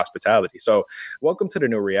will be hospitality. So welcome to the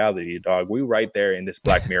new reality, dog. We right there in this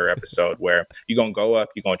Black Mirror episode where you're going to go up,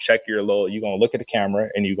 you're going to check you're going to look at the camera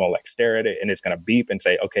and you're going to like stare at it and it's going to beep and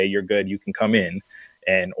say, okay, you're good. You can come in.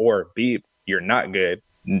 And or beep, you're not good.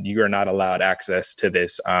 You're not allowed access to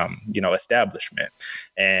this, establishment.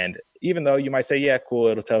 And even though you might say, yeah, cool,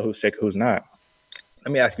 it'll tell who's sick, who's not.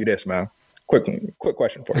 Let me ask you this, man. Quick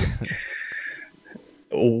question for you.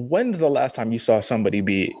 When's the last time you saw somebody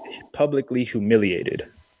be publicly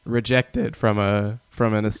humiliated? Rejected from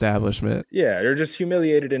an establishment. Yeah, they're just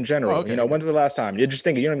humiliated in general. Oh, okay. When's the last time? You just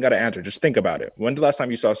think, you don't even got to answer. Just think about it. When's the last time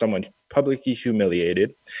you saw someone publicly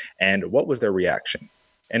humiliated and what was their reaction?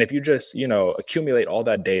 And if you just, accumulate all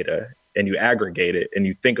that data and you aggregate it and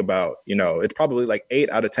you think about, it's probably like 8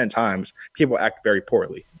 out of 10 times people act very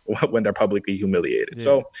poorly when they're publicly humiliated. Yeah.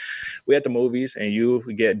 So we at the movies and you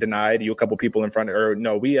get denied, you a couple people in front of, or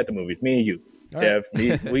no, we at the movies, me and you, all Dev,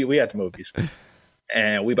 right. we at the movies.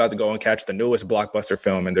 And we about to go and catch the newest blockbuster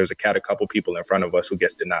film. And there's a couple people in front of us who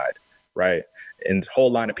gets denied. Right. And a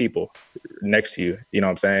whole line of people next to you, you know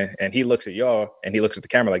what I'm saying? And he looks at y'all and he looks at the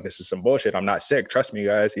camera like, this is some bullshit. I'm not sick. Trust me,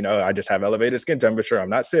 guys. I just have elevated skin temperature. I'm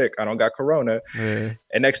not sick. I don't got corona. Yeah.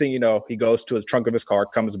 And next thing you know, he goes to the trunk of his car,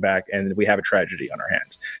 comes back, and we have a tragedy on our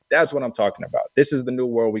hands. That's what I'm talking about. This is the new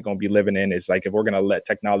world we're going to be living in. It's like, if we're going to let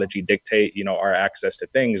technology dictate, our access to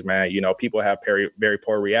things, man, people have very, very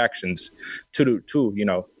poor reactions to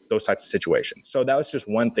those types of situations. So that was just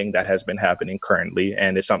one thing that has been happening currently.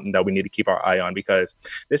 And it's something that we need to keep our eye on because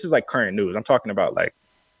this is like current news. I'm talking about like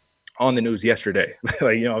on the news yesterday.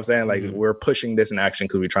 Like, you know what I'm saying? Like we're pushing this in action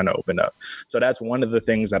because we're trying to open up. So that's one of the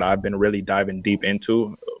things that I've been really diving deep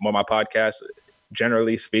into on my podcast.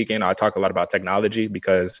 Generally speaking, I talk a lot about technology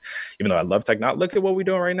because even though I love technology, look at what we're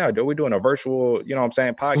doing right now. We're doing a virtual,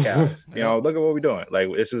 podcast. Look at what we're doing.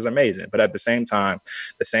 Like, this is amazing. But at the same time,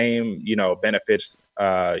 the same, benefits,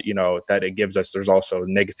 that it gives us, there's also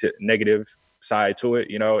negative side to it,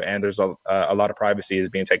 and there's a lot of privacy is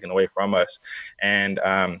being taken away from us. And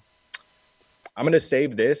I'm going to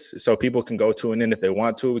save this so people can go tune in if they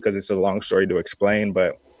want to, because it's a long story to explain,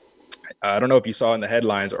 but I don't know if you saw in the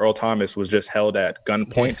headlines, Earl Thomas was just held at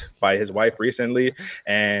gunpoint by his wife recently.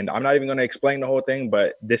 And I'm not even going to explain the whole thing,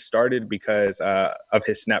 but this started because of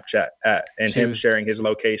his Snapchat and him sharing his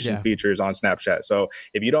location features on Snapchat. So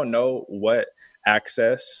if you don't know what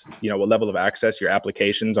access, what level of access your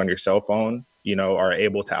applications on your cell phone, are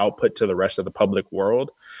able to output to the rest of the public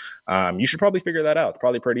world, you should probably figure that out. It's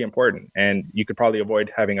probably pretty important. And you could probably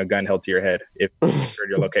avoid having a gun held to your head if you shared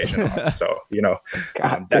your location on. So,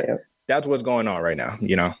 that's what's going on right now,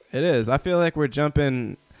 It is. I feel like we've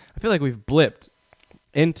blipped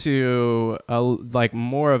into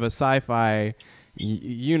more of a sci-fi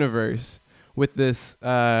universe with this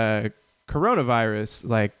coronavirus,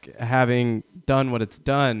 like having done what it's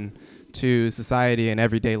done to society and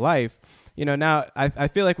everyday life. Now I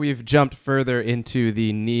feel like we've jumped further into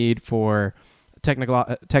the need for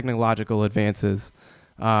technological advances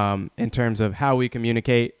in terms of how we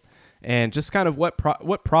communicate and just kind of what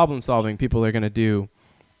problem solving people are going to do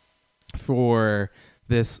for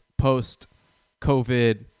this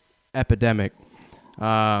post-COVID epidemic.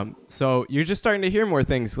 So you're just starting to hear more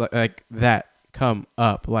things like that come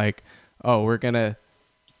up. Like, oh, we're going to,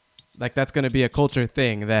 like, that's going to be a culture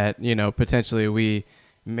thing that, potentially we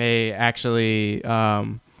may actually,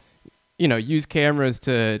 use cameras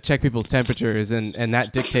to check people's temperatures and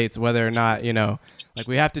that dictates whether or not, like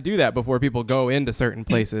we have to do that before people go into certain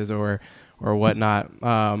places or whatnot.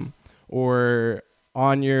 Or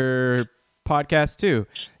on your podcast too,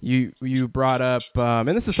 you brought up, and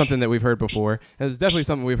this is something that we've heard before, and it's definitely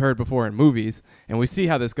something we've heard before in movies, and we see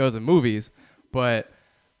how this goes in movies, but,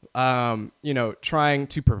 trying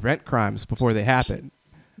to prevent crimes before they happen.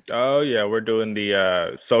 Oh yeah, we're doing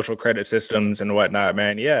the social credit systems and whatnot,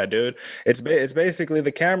 man. Yeah, dude, it's basically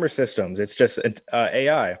the camera systems. It's just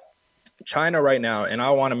AI. China right now, and I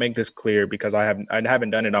want to make this clear because I haven't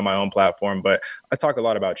done it on my own platform, but I talk a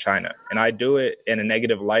lot about China, and I do it in a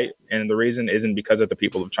negative light. And the reason isn't because of the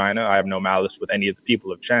people of China. I have no malice with any of the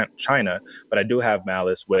people of China, but I do have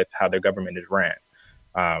malice with how their government is ran.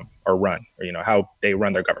 Or run, or how they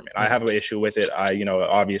run their government. I have an issue with it.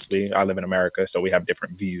 Obviously I live in America, so we have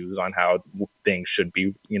different views on how things should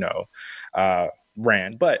be,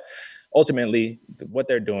 ran. But ultimately, what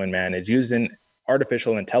they're doing, man, is using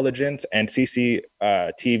artificial intelligence and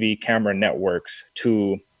CCTV camera networks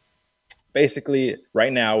to basically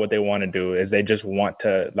right now what they want to do is they just want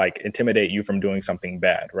to like intimidate you from doing something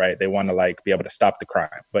bad, right? They want to like be able to stop the crime.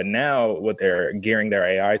 But now what they're gearing their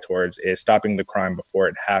AI towards is stopping the crime before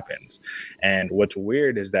it happens. And what's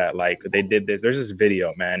weird is that like they did this, there's this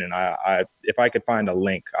video, man, and I if I could find a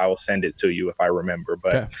link, I will send it to you if I remember.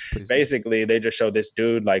 But basically they just show this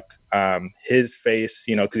dude like his face,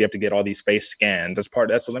 you know, because you have to get all these face scans.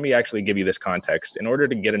 That's so let me actually give you this context. In order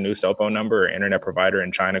to get a new cell phone number or internet provider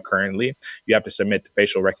in China currently, you have to submit the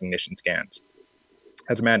facial recognition scans.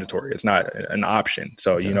 That's mandatory. It's not an option.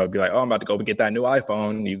 So, you know, be like, oh, I'm about to go get that new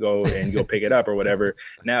iPhone. You go and you'll pick it up or whatever.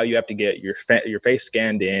 Now you have to get your face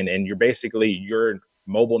scanned in, and you're basically your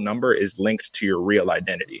mobile number is linked to your real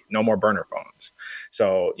identity. No more burner phones.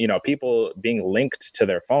 So, you know, people being linked to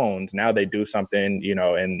their phones, now they do something, you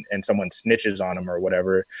know, and someone snitches on them or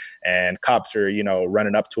whatever, and cops are, you know,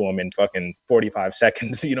 running up to them in fucking 45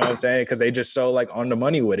 seconds, you know what I'm saying? Because they just so like on the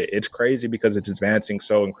money with it. It's crazy because it's advancing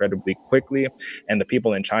so incredibly quickly. And the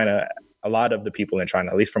people in China, a lot of the people in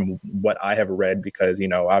China, at least from what I have read, because, you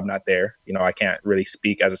know, I'm not there, you know, I can't really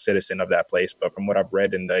speak as a citizen of that place, but from what I've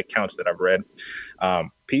read in the accounts that I've read,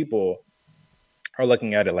 people are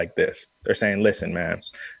looking at it like this. They're saying, listen, man,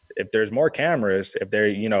 if there's more cameras, if they're,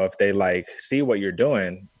 you know, if they like see what you're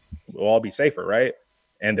doing, we'll all be safer, right?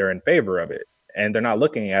 And they're in favor of it. And they're not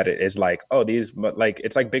looking at it as like, oh, these, like,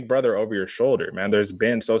 it's like Big Brother over your shoulder, man. There's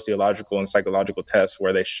been sociological and psychological tests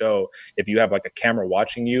where they show if you have like a camera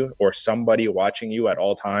watching you or somebody watching you at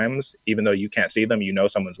all times, even though you can't see them, you know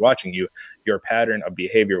someone's watching you, your pattern of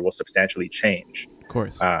behavior will substantially change. Of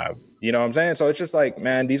course. You know what I'm saying? So it's just like,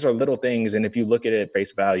 man, these are little things. And if you look at it at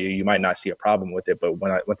face value, you might not see a problem with it. But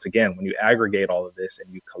once again, when you aggregate all of this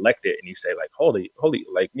and you collect it and you say like, holy,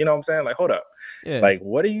 like, you know what I'm saying? Like, hold up. Yeah. Like,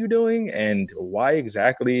 what are you doing? And why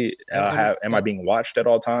exactly am I being watched at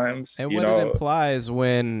all times? And what it implies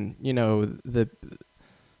when, you know,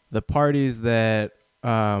 the parties that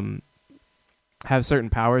have certain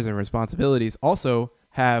powers and responsibilities also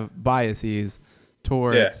have biases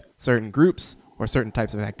towards certain groups or certain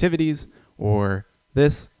types of activities or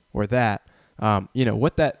this or that, you know,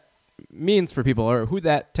 what that means for people or who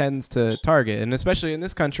that tends to target. And especially in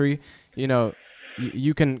this country, you know,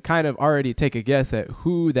 you can kind of already take a guess at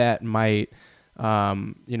who that might,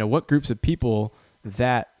 you know, what groups of people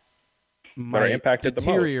that might are impacted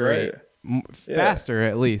deteriorate the most, right? Faster,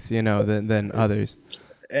 at least, you know, than others.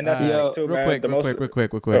 And that's too, man. Real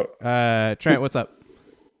quick. Trent, what's up?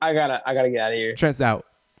 I gotta get out of here. Trent's out.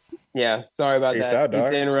 Yeah, sorry about Peace that. out,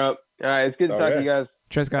 dog. To interrupt. All right, it's good to talk to you guys.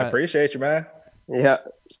 Trent's got I appreciate you, man. Yeah,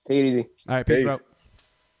 take it easy. All right, peace,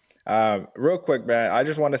 bro. Real quick, man, I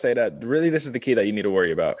just want to say that really this is the key that you need to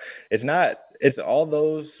worry about. It's all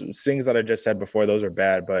those things that I just said before, those are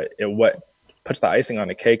bad, but what puts the icing on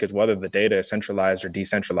the cake is whether the data is centralized or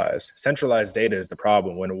decentralized. Centralized data is the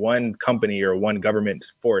problem. When one company or one government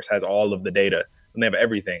force has all of the data, and they have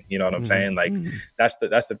everything, you know what I'm saying? Like that's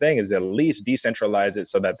the thing, is at least decentralize it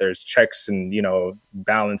so that there's checks and, you know,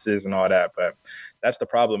 balances and all that. But that's the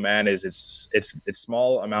problem, man, is it's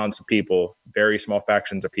small amounts of people, very small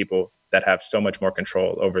factions of people that have so much more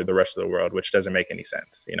control over the rest of the world, which doesn't make any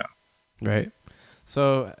sense, you know? Right.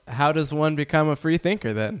 So how does one become a free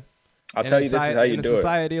thinker then? I'll tell you, this is how you do it. In a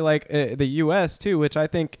society like the U.S. too, which I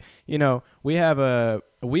think, you know, we kind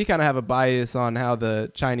of have a bias on how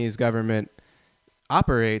the Chinese government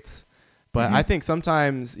operates, but I think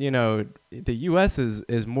sometimes, you know, the U.S.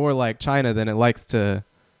 is more like China than it likes to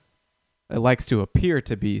appear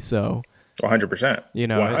to be. So 100%, you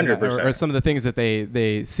know, 100%, or some of the things that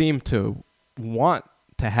they seem to want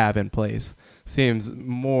to have in place seems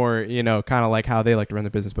more, you know, kind of like how they like to run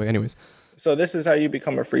their business. But anyways. So this is how you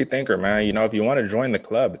become a free thinker, man. You know, if you want to join the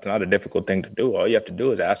club, it's not a difficult thing to do. All you have to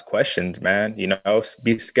do is ask questions, man. You know,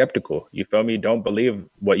 be skeptical. You feel me? Don't believe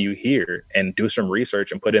what you hear, and do some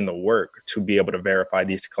research and put in the work to be able to verify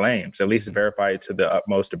these claims, at least verify it to the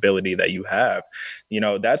utmost ability that you have. You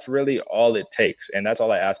know, that's really all it takes. And that's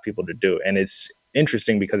all I ask people to do. And it's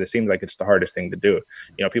interesting because it seems like it's the hardest thing to do.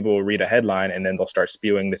 You know, people will read a headline and then they'll start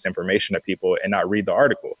spewing this information to people and not read the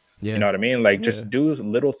article. Yeah. You know what I mean? Like, just do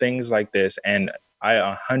little things like this. And I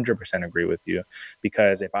 100% agree with you,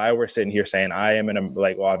 because if I were sitting here saying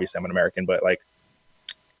obviously I'm an American, but like,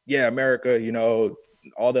 yeah, America, you know,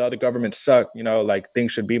 all the other governments suck, you know, like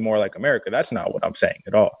things should be more like America. That's not what I'm saying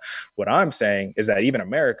at all. What I'm saying is that even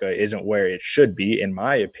America isn't where it should be, in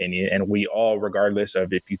my opinion. And we all, regardless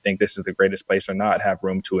of if you think this is the greatest place or not, have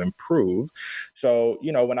room to improve. So,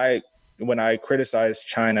 you know, when I when I criticize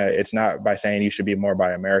China, it's not by saying you should be more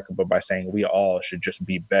by America, but by saying we all should just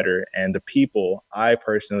be better. And the people, I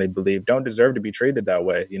personally believe, don't deserve to be treated that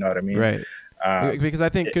way. You know what I mean? Right. Because I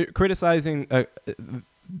think criticizing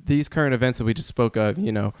these current events that we just spoke of,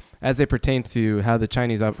 you know, as they pertain to how the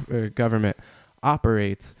Chinese government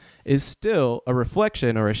operates, is still a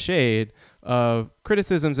reflection or a shade of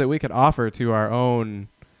criticisms that we could offer to our own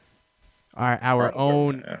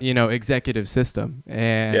you know, executive system.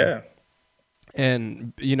 And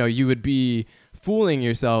and you know, you would be fooling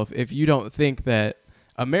yourself if you don't think that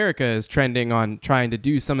America is trending on trying to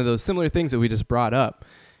do some of those similar things that we just brought up,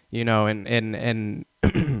 you know, and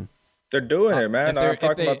they're doing it, man. I'm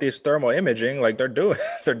talking about these thermal imaging, like they're doing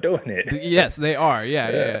it. Yes, they are.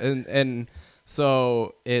 Yeah. And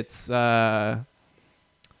so it's you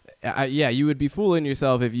would be fooling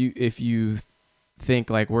yourself if you think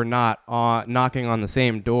like we're not knocking on the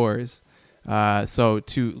same doors. So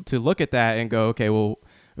to look at that and go, okay,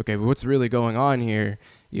 what's really going on here,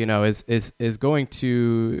 you know, is going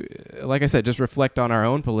to, like I said, just reflect on our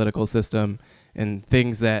own political system and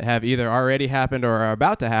things that have either already happened or are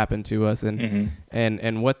about to happen to us, and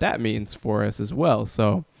and what that means for us as well.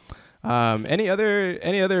 So any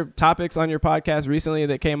other topics on your podcast recently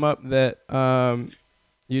that came up that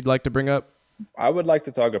you'd like to bring up? I would like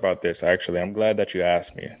to talk about this, actually. I'm glad that you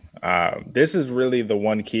asked me. This is really the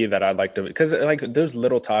one key that I'd like to, because like those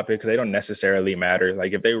little topics, they don't necessarily matter.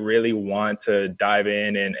 Like if they really want to dive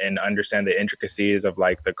in and understand the intricacies of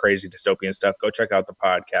like the crazy dystopian stuff, go check out the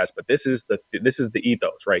podcast. But this is the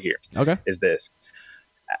ethos right here. Okay. Is this.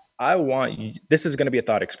 This is going to be a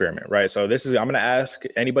thought experiment, right? So I'm going to ask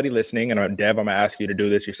anybody listening, and Dev, I'm going to ask you to do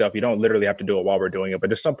this yourself. You don't literally have to do it while we're doing it,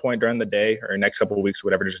 but at some point during the day or next couple of weeks,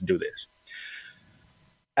 whatever, just do this.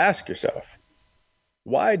 Ask yourself,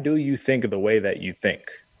 why do you think the way that you think?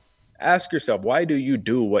 Ask yourself, why do you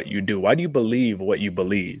do what you do? Why do you believe what you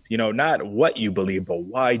believe? You know, not what you believe, but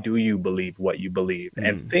why do you believe what you believe?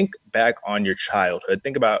 And think back on your childhood.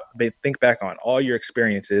 Think back on all your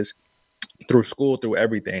experiences through school, through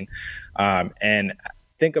everything. And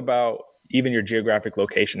think about even your geographic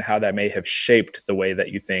location, how that may have shaped the way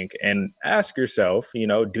that you think, and ask yourself, you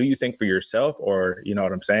know, do you think for yourself, or, you know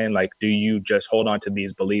what I'm saying? Like, do you just hold on to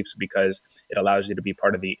these beliefs because it allows you to be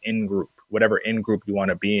part of the in-group, whatever in-group you want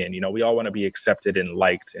to be in? You know, we all want to be accepted and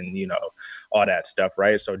liked and, you know, all that stuff,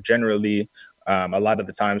 right? So generally, a lot of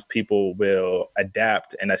the times people will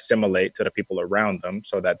adapt and assimilate to the people around them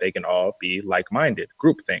so that they can all be like-minded,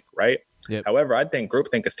 groupthink, right? Yep. However, I think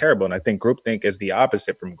groupthink is terrible, and I think groupthink is the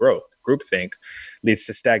opposite from growth. Groupthink leads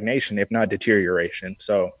to stagnation, if not deterioration.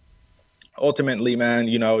 So ultimately, man,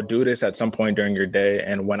 you know, do this at some point during your day.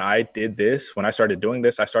 And when I started doing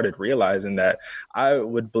this, I started realizing that I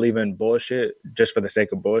would believe in bullshit just for the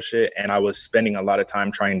sake of bullshit. And I was spending a lot of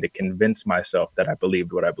time trying to convince myself that I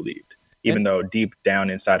believed what I believed, even though deep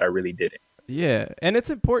down inside I really didn't. Yeah. And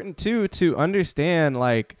it's important too to understand,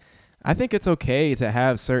 like, I think it's okay to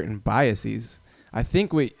have certain biases. I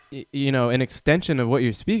think an extension of what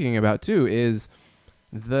you're speaking about too is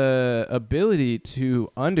the ability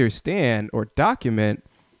to understand or document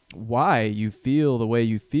why you feel the way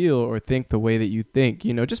you feel or think the way that you think.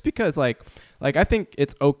 You know, just because like I think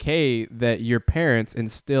it's okay that your parents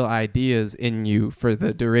instill ideas in you for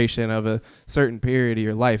the duration of a certain period of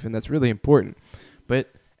your life, and that's really important.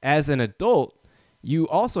 But as an adult, you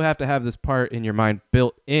also have to have this part in your mind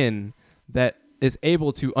built in that is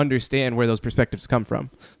able to understand where those perspectives come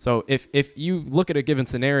from. So if you look at a given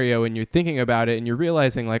scenario and you're thinking about it and you're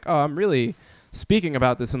realizing like, oh, I'm really speaking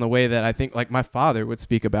about this in the way that I think like my father would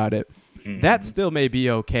speak about it, that still may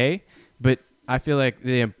be okay. But I feel like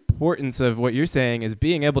the importance of what you're saying is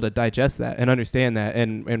being able to digest that and understand that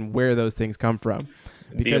and where those things come from.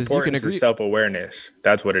 Because the importance is self-awareness.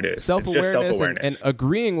 That's what it is. Self-awareness, it's just self-awareness. And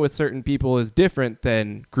agreeing with certain people is different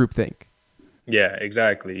than groupthink. Yeah,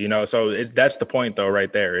 exactly. You know, so that's the point though,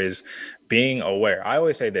 right there, is being aware. I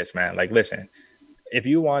always say this, man, like, listen, if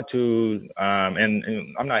you want to,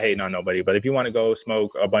 and I'm not hating on nobody, but if you want to go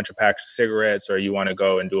smoke a bunch of packs of cigarettes, or you want to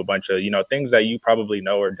go and do a bunch of, you know, things that you probably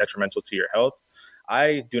know are detrimental to your health,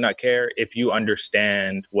 I do not care if you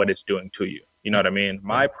understand what it's doing to you. You know what I mean?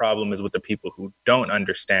 My problem is with the people who don't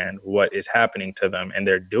understand what is happening to them, and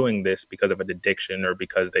they're doing this because of an addiction or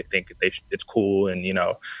because they think it's cool, and, you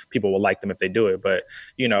know, people will like them if they do it. But,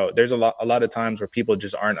 you know, there's a lot of times where people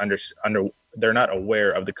just aren't they're not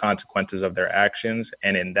aware of the consequences of their actions.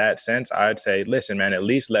 And in that sense, I'd say, listen, man, at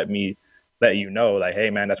least let you know, like,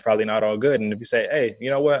 hey, man, that's probably not all good. And if you say, hey,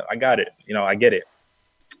 you know what, I got it, you know, I get it,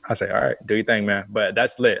 I say, all right, do your thing, man. But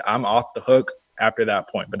that's lit. I'm off the hook after that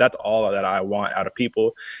point. But that's all that I want out of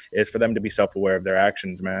people, is for them to be self-aware of their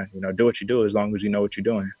actions, man. You know, do what you do as long as you know what you're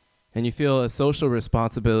doing. And you feel a social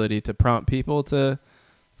responsibility to prompt people to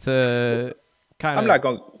kind of. I'm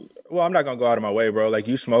not gonna go out of my way, bro. Like,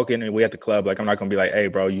 you smoking and we at the club, like, I'm not gonna be like, hey,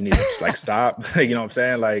 bro, you need to like stop. You know what I'm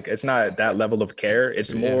saying? Like, it's not that level of care.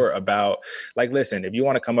 It's more about like, listen, if you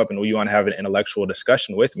want to come up and you want to have an intellectual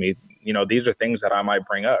discussion with me, you know, these are things that I might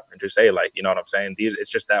bring up and just say, like, you know what I'm saying? It's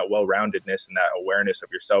just that well-roundedness and that awareness of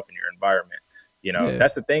yourself and your environment. You know,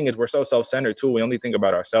 that's the thing, is we're so self-centered too. We only think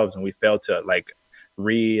about ourselves, and we fail to like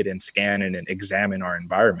read and scan and examine our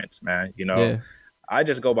environments, man. You know, I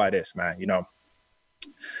just go by this, man. You know,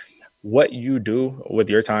 what you do with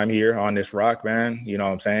your time here on this rock, man, you know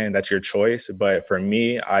what I'm saying? That's your choice. But for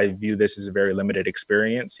me, I view this as a very limited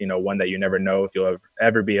experience, you know, one that you never know if you'll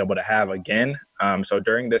ever be able to have again. So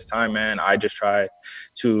during this time, man, I just try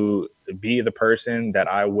to be the person that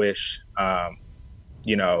I wish,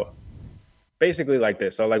 you know, basically like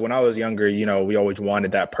this. So like when I was younger, you know, we always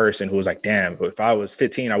wanted that person who was like, damn, if I was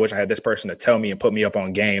 15, I wish I had this person to tell me and put me up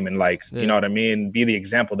on game and like, you know what I mean? Be the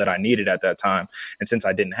example that I needed at that time. And since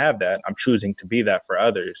I didn't have that, I'm choosing to be that for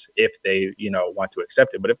others if they, you know, want to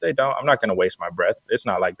accept it. But if they don't, I'm not going to waste my breath. It's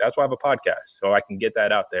not like that. That's why I have a podcast. So I can get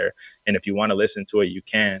that out there. And if you want to listen to it, you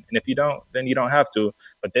can. And if you don't, then you don't have to.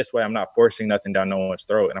 But this way, I'm not forcing nothing down no one's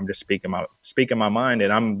throat. And I'm just speaking my mind,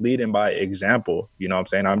 and I'm leading by example. You know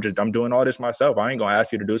what I'm saying? I'm doing all this myself. I ain't gonna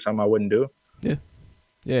ask you to do something I wouldn't do. Yeah.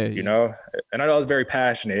 You know, and I know I was very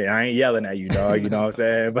passionate. I ain't yelling at you, dog. You know what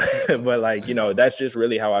I'm saying? But like, you know, that's just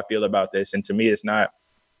really how I feel about this. And to me, it's not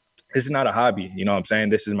a hobby. You know what I'm saying?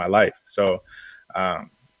 This is my life. So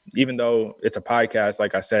even though it's a podcast,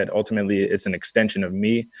 like I said, ultimately it's an extension of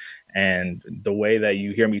me. And the way that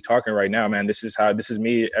you hear me talking right now, man, this is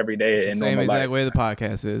me every day. It's the same exact way the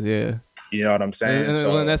podcast is. Yeah. You know what I'm saying?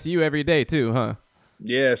 And that's you every day too, huh?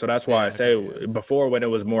 Yeah, so that's why I say before, when it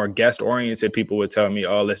was more guest oriented, people would tell me,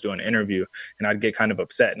 oh, let's do an interview. And I'd get kind of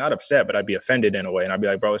upset, not upset, but I'd be offended in a way. And I'd be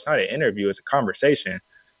like, bro, it's not an interview. It's a conversation.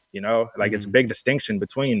 You know, like it's a big distinction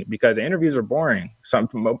between, because the interviews are boring. For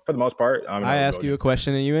the most part. I ask you a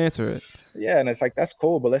question and you answer it. Yeah. And it's like, that's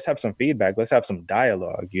cool, but let's have some feedback. Let's have some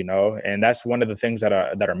dialogue, you know? And that's one of the things that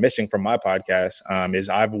are missing from my podcast, is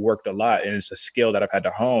I've worked a lot, and it's a skill that I've had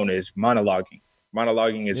to hone, is monologuing.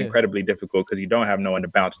 Monologuing is incredibly difficult because you don't have no one to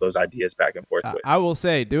bounce those ideas back and forth with. I will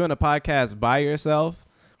say, doing a podcast by yourself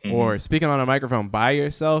or speaking on a microphone by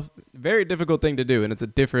yourself, very difficult thing to do. And it's a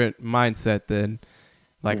different mindset than,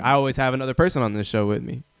 like, I always have another person on this show with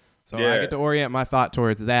me. So I get to orient my thought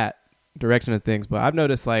towards that direction of things. But I've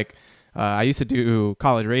noticed, like, I used to do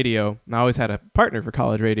college radio, and I always had a partner for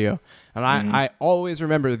college radio. And I always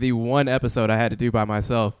remember the one episode I had to do by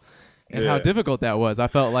myself. And how difficult that was. I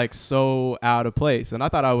felt like so out of place. And I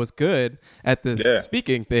thought I was good at this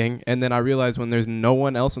speaking thing. And then I realized when there's no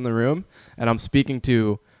one else in the room and I'm speaking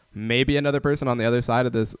to maybe another person on the other side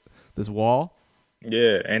of this wall.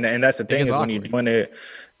 Yeah. And that's the thing, is when you're doing it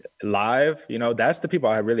live, you know, that's the people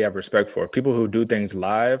I really have respect for. People who do things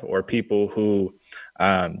live, or people who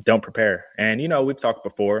don't prepare. And, you know, we've talked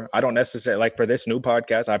before, I don't necessarily, like for this new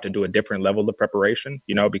podcast, I have to do a different level of preparation,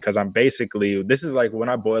 you know, because I'm basically, this is like, when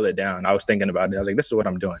I boil it down, I was thinking about it. I was like, this is what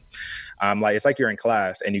I'm doing. Like, it's like you're in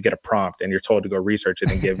class and you get a prompt and you're told to go research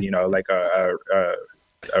it and give, you know, like a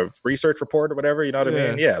research report or whatever, you know what I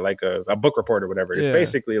mean? Yeah, like a book report or whatever. It's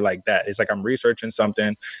basically like that. It's like I'm researching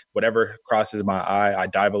something, whatever crosses my eye, I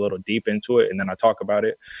dive a little deep into it, and then I talk about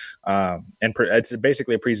it. And it's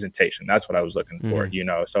basically a presentation. That's what I was looking for, you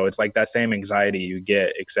know? So it's like that same anxiety you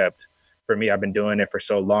get, except for me, I've been doing it for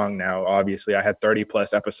so long now. Obviously, I had 30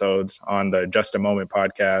 plus episodes on the Just a Moment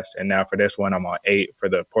podcast. And now for this one, I'm on 8 for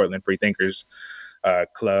the Portland Free Thinkers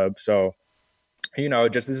Club. So, you know,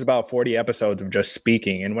 this is about 40 episodes of just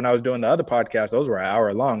speaking. And when I was doing the other podcast, those were an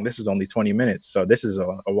hour long. This is only 20 minutes. So this is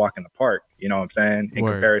a walk in the park, you know what I'm saying? In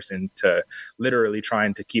comparison to literally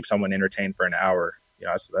trying to keep someone entertained for an hour. You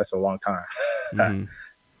know, that's a long time.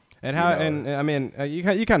 And how, and I mean, you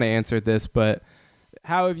kind of answered this, but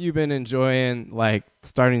how have you been enjoying, like,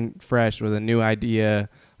 starting fresh with a new idea,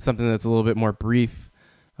 something that's a little bit more brief,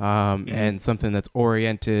 and something that's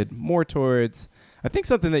oriented more towards, I think,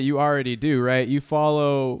 something that you already do, right? You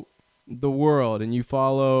follow the world and you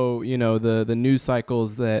follow, you know, the news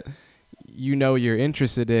cycles that, you know, you're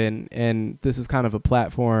interested in. And this is kind of a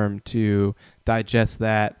platform to digest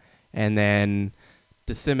that and then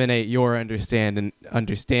disseminate your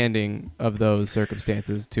understanding of those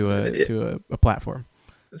circumstances to a platform.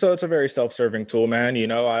 So it's a very self-serving tool, man. You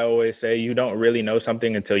know, I always say you don't really know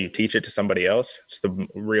something until you teach it to somebody else. It's the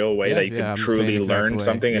real way that you can I'm the same truly exact learn way.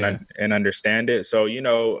 something and understand it. So, you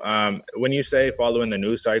know, when you say following the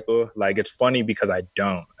news cycle, like it's funny because I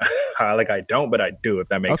don't. I don't, but I do, if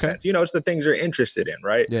that makes sense. You know, it's the things you're interested in,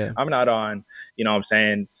 right? Yeah. I'm not on, you know what I'm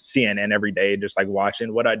saying, CNN every day, just like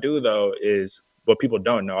watching. What I do, though, is what people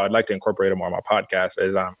don't know. I'd like to incorporate it more on my podcast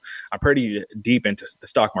is I'm pretty deep into the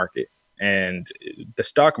stock market. And the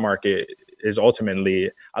stock market is ultimately,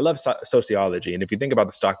 I love sociology. And if you think about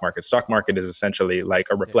the stock market is essentially like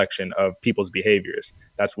a reflection of people's behaviors.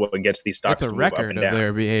 That's what gets these stocks It's a to move up record and of down.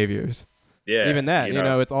 their behaviors. Yeah. Even that, you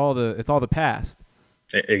know, it's all the past.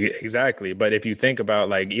 Exactly. But if you think about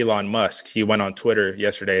like Elon Musk, he went on Twitter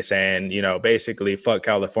yesterday saying, you know, basically, fuck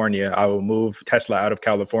California. I will move Tesla out of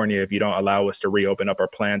California if you don't allow us to reopen up our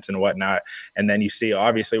plants and whatnot. And then you see,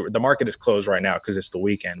 obviously, the market is closed right now because it's the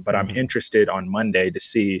weekend. But I'm interested on Monday to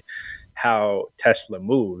see how Tesla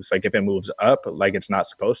moves, like if it moves up like it's not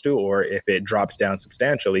supposed to, or if it drops down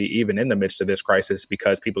substantially, even in the midst of this crisis,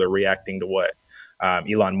 because people are reacting to what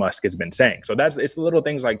Elon Musk has been saying. So it's little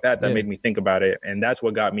things like that made me think about it. And that's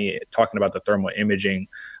what got me talking about the thermal imaging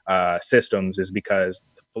systems, is because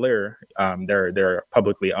FLIR, they're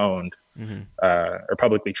publicly owned or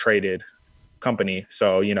publicly traded company.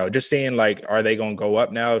 So, you know, just seeing like, are they going to go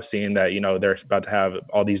up now? Seeing that, you know, they're about to have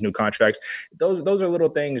all these new contracts. Those are little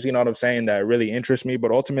things, you know what I'm saying, that really interest me.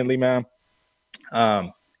 But ultimately, man,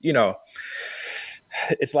 you know,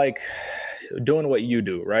 it's like doing what you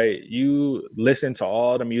do, right? You listen to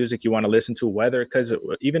all the music you want to listen to, whether, because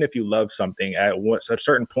even if you love something at a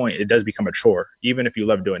certain point, it does become a chore. Even if you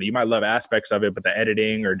love doing it, you might love aspects of it, but the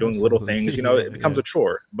editing or doing little things, you know, it becomes a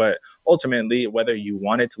chore. But ultimately, whether you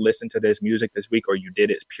wanted to listen to this music this week or you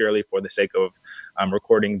did it purely for the sake of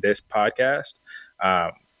recording this podcast,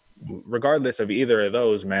 regardless of either of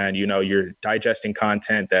those, man, you know, you're digesting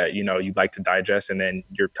content that, you know, you'd like to digest, and then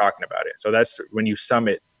you're talking about it. So that's when you sum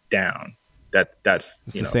it down. That's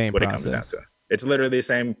you know what process. It comes down to. It's literally the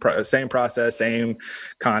same process, same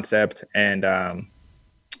concept, and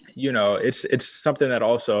you know, it's something that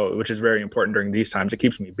also, which is very important during these times, it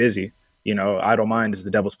keeps me busy. You know, idle mind is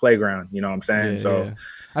the devil's playground. You know what I'm saying?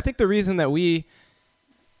 I think the reason that we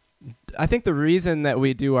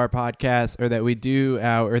do our podcast, or that we do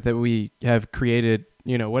or that we have created,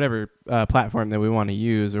 you know, whatever platform that we want to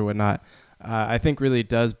use or whatnot, I think really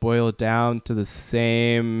does boil down to the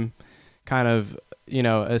same kind of, you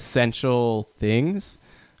know, essential things.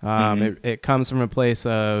 It comes from a place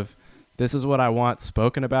of, this is what I want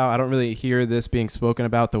spoken about. I don't really hear this being spoken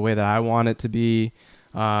about the way that I want it to be,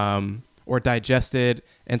 or digested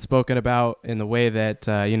and spoken about in the way that,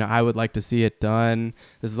 you know, I would like to see it done.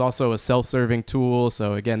 This is also a self-serving tool.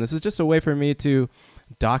 So again, this is just a way for me to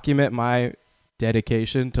document my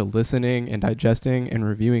dedication to listening and digesting and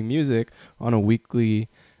reviewing music on a weekly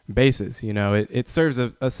basis. You know, it serves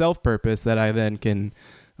a self-purpose that I then can,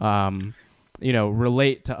 you know,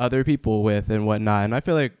 relate to other people with and whatnot. And I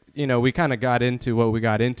feel like, you know, we kind of got into what we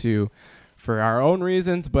got into for our own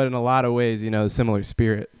reasons, but in a lot of ways, you know, similar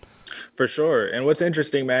spirit. For sure. And what's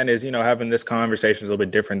interesting, man, is, you know, having this conversation is a little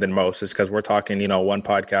bit different than most, is because we're talking, you know, one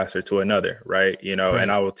podcaster to another, right? You know, right. And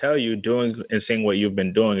I will tell you, doing and seeing what you've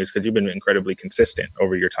been doing is because you've been incredibly consistent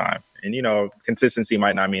over your time. And, you know, consistency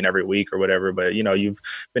might not mean every week or whatever, but, you know, you've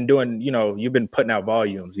been doing, you know, you've been putting out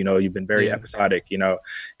volumes, you know, you've been very episodic, you know,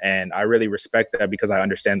 and I really respect that because I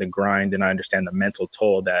understand the grind and I understand the mental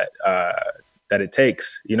toll that it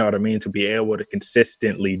takes, you know what I mean, to be able to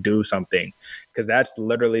consistently do something. Because that's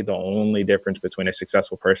literally the only difference between a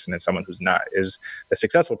successful person and someone who's not. Is the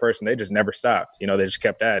successful person, they just never stopped, you know, they just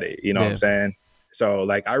kept at it, you know what I'm saying? So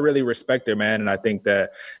like, I really respect it, man. And I think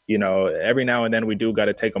that, you know, every now and then we do got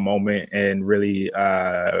to take a moment and really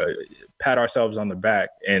pat ourselves on the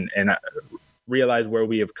back and realize where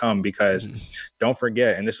we have come, because don't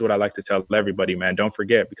forget, and this is what I like to tell everybody, man, don't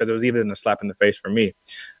forget, because it was even a slap in the face for me.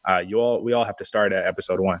 We all have to start at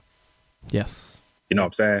episode 1. Yes. You know what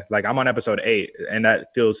I'm saying? Like, I'm on episode 8, and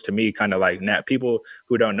that feels to me kind of like, people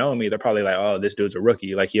who don't know me, they're probably like, oh, this dude's a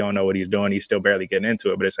rookie. Like, he don't know what he's doing. He's still barely getting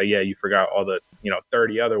into it. But it's like, yeah, you forgot all the, you know,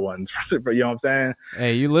 30 other ones. You know what I'm saying?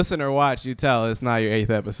 Hey, you listen or watch, you tell it's not your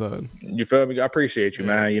 8th episode. You feel me? I appreciate you,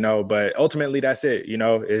 man. You know, but ultimately that's it. You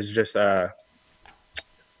know, it's just,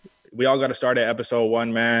 we all got to start at episode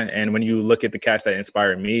 1, man. And when you look at the cast that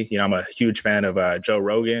inspired me, you know, I'm a huge fan of Joe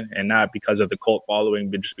Rogan, and not because of the cult following,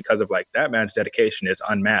 but just because of like that man's dedication is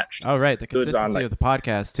unmatched. Oh, right. The consistency of the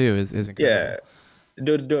podcast too is incredible. Yeah.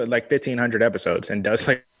 Dude's doing like 1,500 episodes and does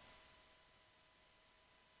like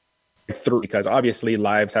through, because obviously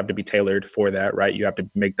lives have to be tailored for that, right? You have to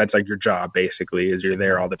make, that's like your job basically, is you're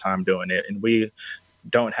there all the time doing it. And we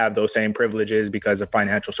don't have those same privileges because of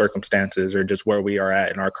financial circumstances or just where we are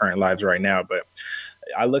at in our current lives right now. But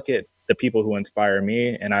I look at the people who inspire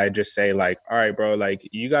me and I just say like, all right, bro, like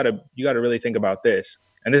you gotta really think about this.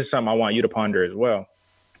 And this is something I want you to ponder as well.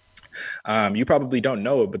 You probably don't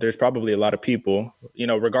know it, but there's probably a lot of people, you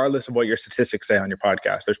know, regardless of what your statistics say on your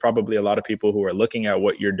podcast, there's probably a lot of people who are looking at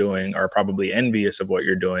what you're doing, are probably envious of what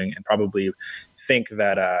you're doing, and probably think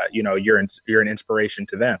that, you know, you're an inspiration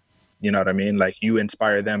to them. You know what I mean? Like you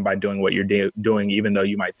inspire them by doing what you're doing, even though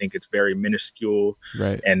you might think it's very minuscule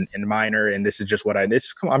and minor. And this is just what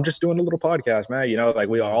I'm just doing a little podcast, man. You know, like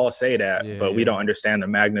we all say that, but we don't understand the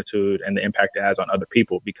magnitude and the impact it has on other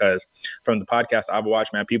people, because from the podcast I've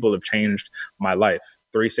watched, man, people have changed my life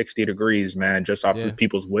 360 degrees, man, just off of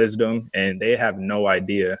people's wisdom. And they have no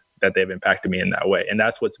idea that they've impacted me in that way. And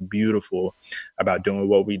that's what's beautiful about doing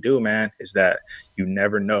what we do, man, is that you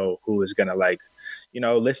never know who is going to, like, you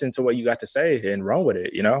know, listen to what you got to say and run with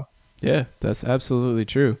it, you know? Yeah, that's absolutely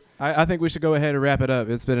true. I think we should go ahead and wrap it up.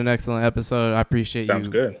 It's been an excellent episode. I appreciate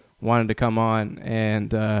you wanting to come on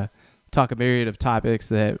and talk a myriad of topics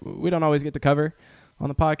that we don't always get to cover on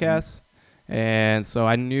the podcast. And so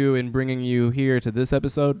I knew in bringing you here to this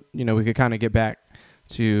episode, you know, we could kind of get back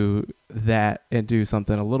to that and do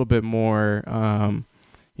something a little bit more,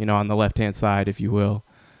 you know, on the left-hand side, if you will,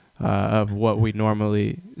 of what we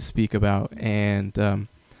normally speak about. And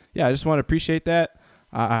yeah, I just want to appreciate that.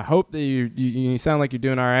 I hope that you sound like you're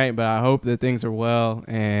doing all right, but I hope that things are well.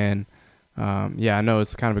 And yeah, I know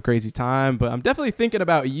it's kind of a crazy time, but I'm definitely thinking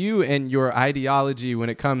about you and your ideology when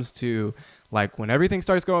it comes to, like, when everything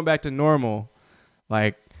starts going back to normal,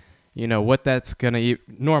 like, you know, what that's going to,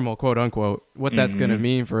 normal, quote unquote, what that's going to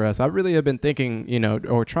mean for us. I really have been thinking, you know,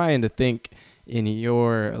 or trying to think in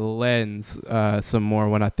your lens some more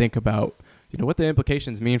when I think about, you know, what the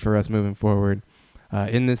implications mean for us moving forward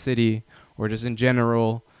in the city or just in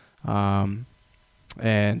general. And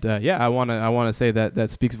yeah, I want to say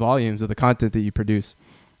that speaks volumes of the content that you produce.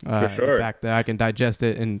 For sure. The fact that I can digest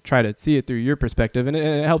it and try to see it through your perspective, and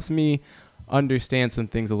it helps me understand some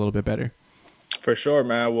things a little bit better. For sure,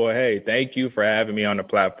 man. Well, hey, thank you for having me on the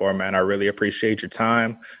platform, man. I really appreciate your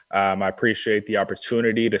time. I appreciate the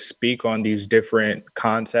opportunity to speak on these different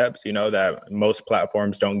concepts, you know, that most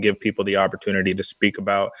platforms don't give people the opportunity to speak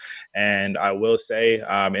about. And I will say,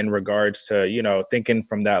 in regards to, you know, thinking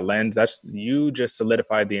from that lens, you just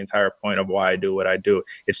solidified the entire point of why I do what I do.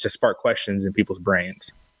 It's to spark questions in people's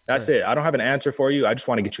brains. That's it. I don't have an answer for you. I just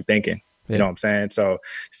want to get you thinking. You know what I'm saying? So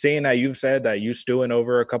seeing that you've said that you stewing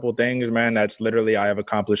over a couple of things, man, that's literally, I have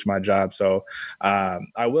accomplished my job. So I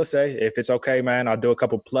will say, if it's okay, man, I'll do a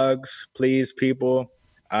couple plugs, please, people.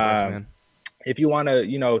 If you want to,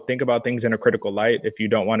 you know, think about things in a critical light, if you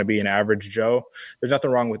don't want to be an average Joe, there's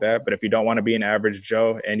nothing wrong with that. But if you don't want to be an average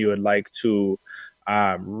Joe and you would like to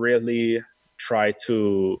really try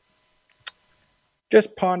to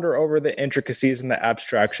just ponder over the intricacies and the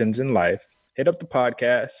abstractions in life, hit up the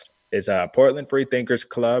podcast. It's Portland Free Thinkers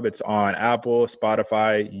Club. It's on Apple,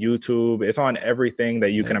 Spotify, YouTube. It's on everything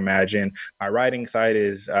that you can imagine. My writing site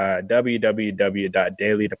is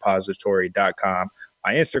www.dailydepository.com.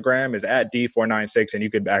 My Instagram is @D496, and you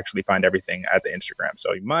could actually find everything at the Instagram.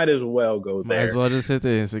 So you might as well go there. Might as well just hit the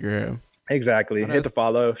Instagram. Exactly. Hit the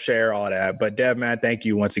follow, share, all that. But Dev, man, thank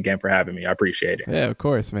you once again for having me. I appreciate it. Yeah, of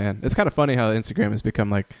course, man. It's kind of funny how Instagram has become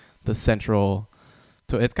like the central.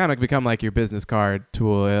 It's kind of become like your business card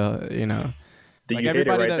tool, you know. Like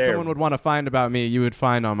everybody that someone would want to find about me, you would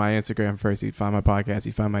find on my Instagram first. You'd find my podcast,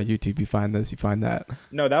 you find my YouTube, you find this, you find that.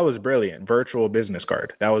 No, that was brilliant. Virtual business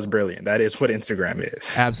card. That was brilliant. That is what Instagram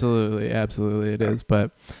is. Absolutely it is.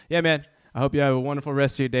 But yeah, man, I hope you have a wonderful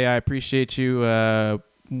rest of your day. I appreciate you.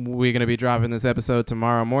 We're going to be dropping this episode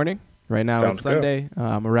tomorrow morning. Right now it's Sunday. I'm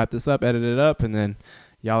going to wrap this up, edit it up, and then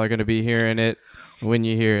y'all are going to be hearing it when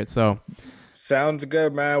you hear it. So sounds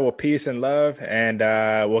good, man. Well, peace and love, and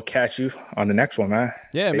we'll catch you on the next one, man.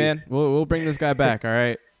 Yeah, peace. Man. We'll bring this guy back, all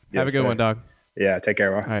right? Have a good one, dog. Yeah, take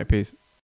care, bro. All right, peace.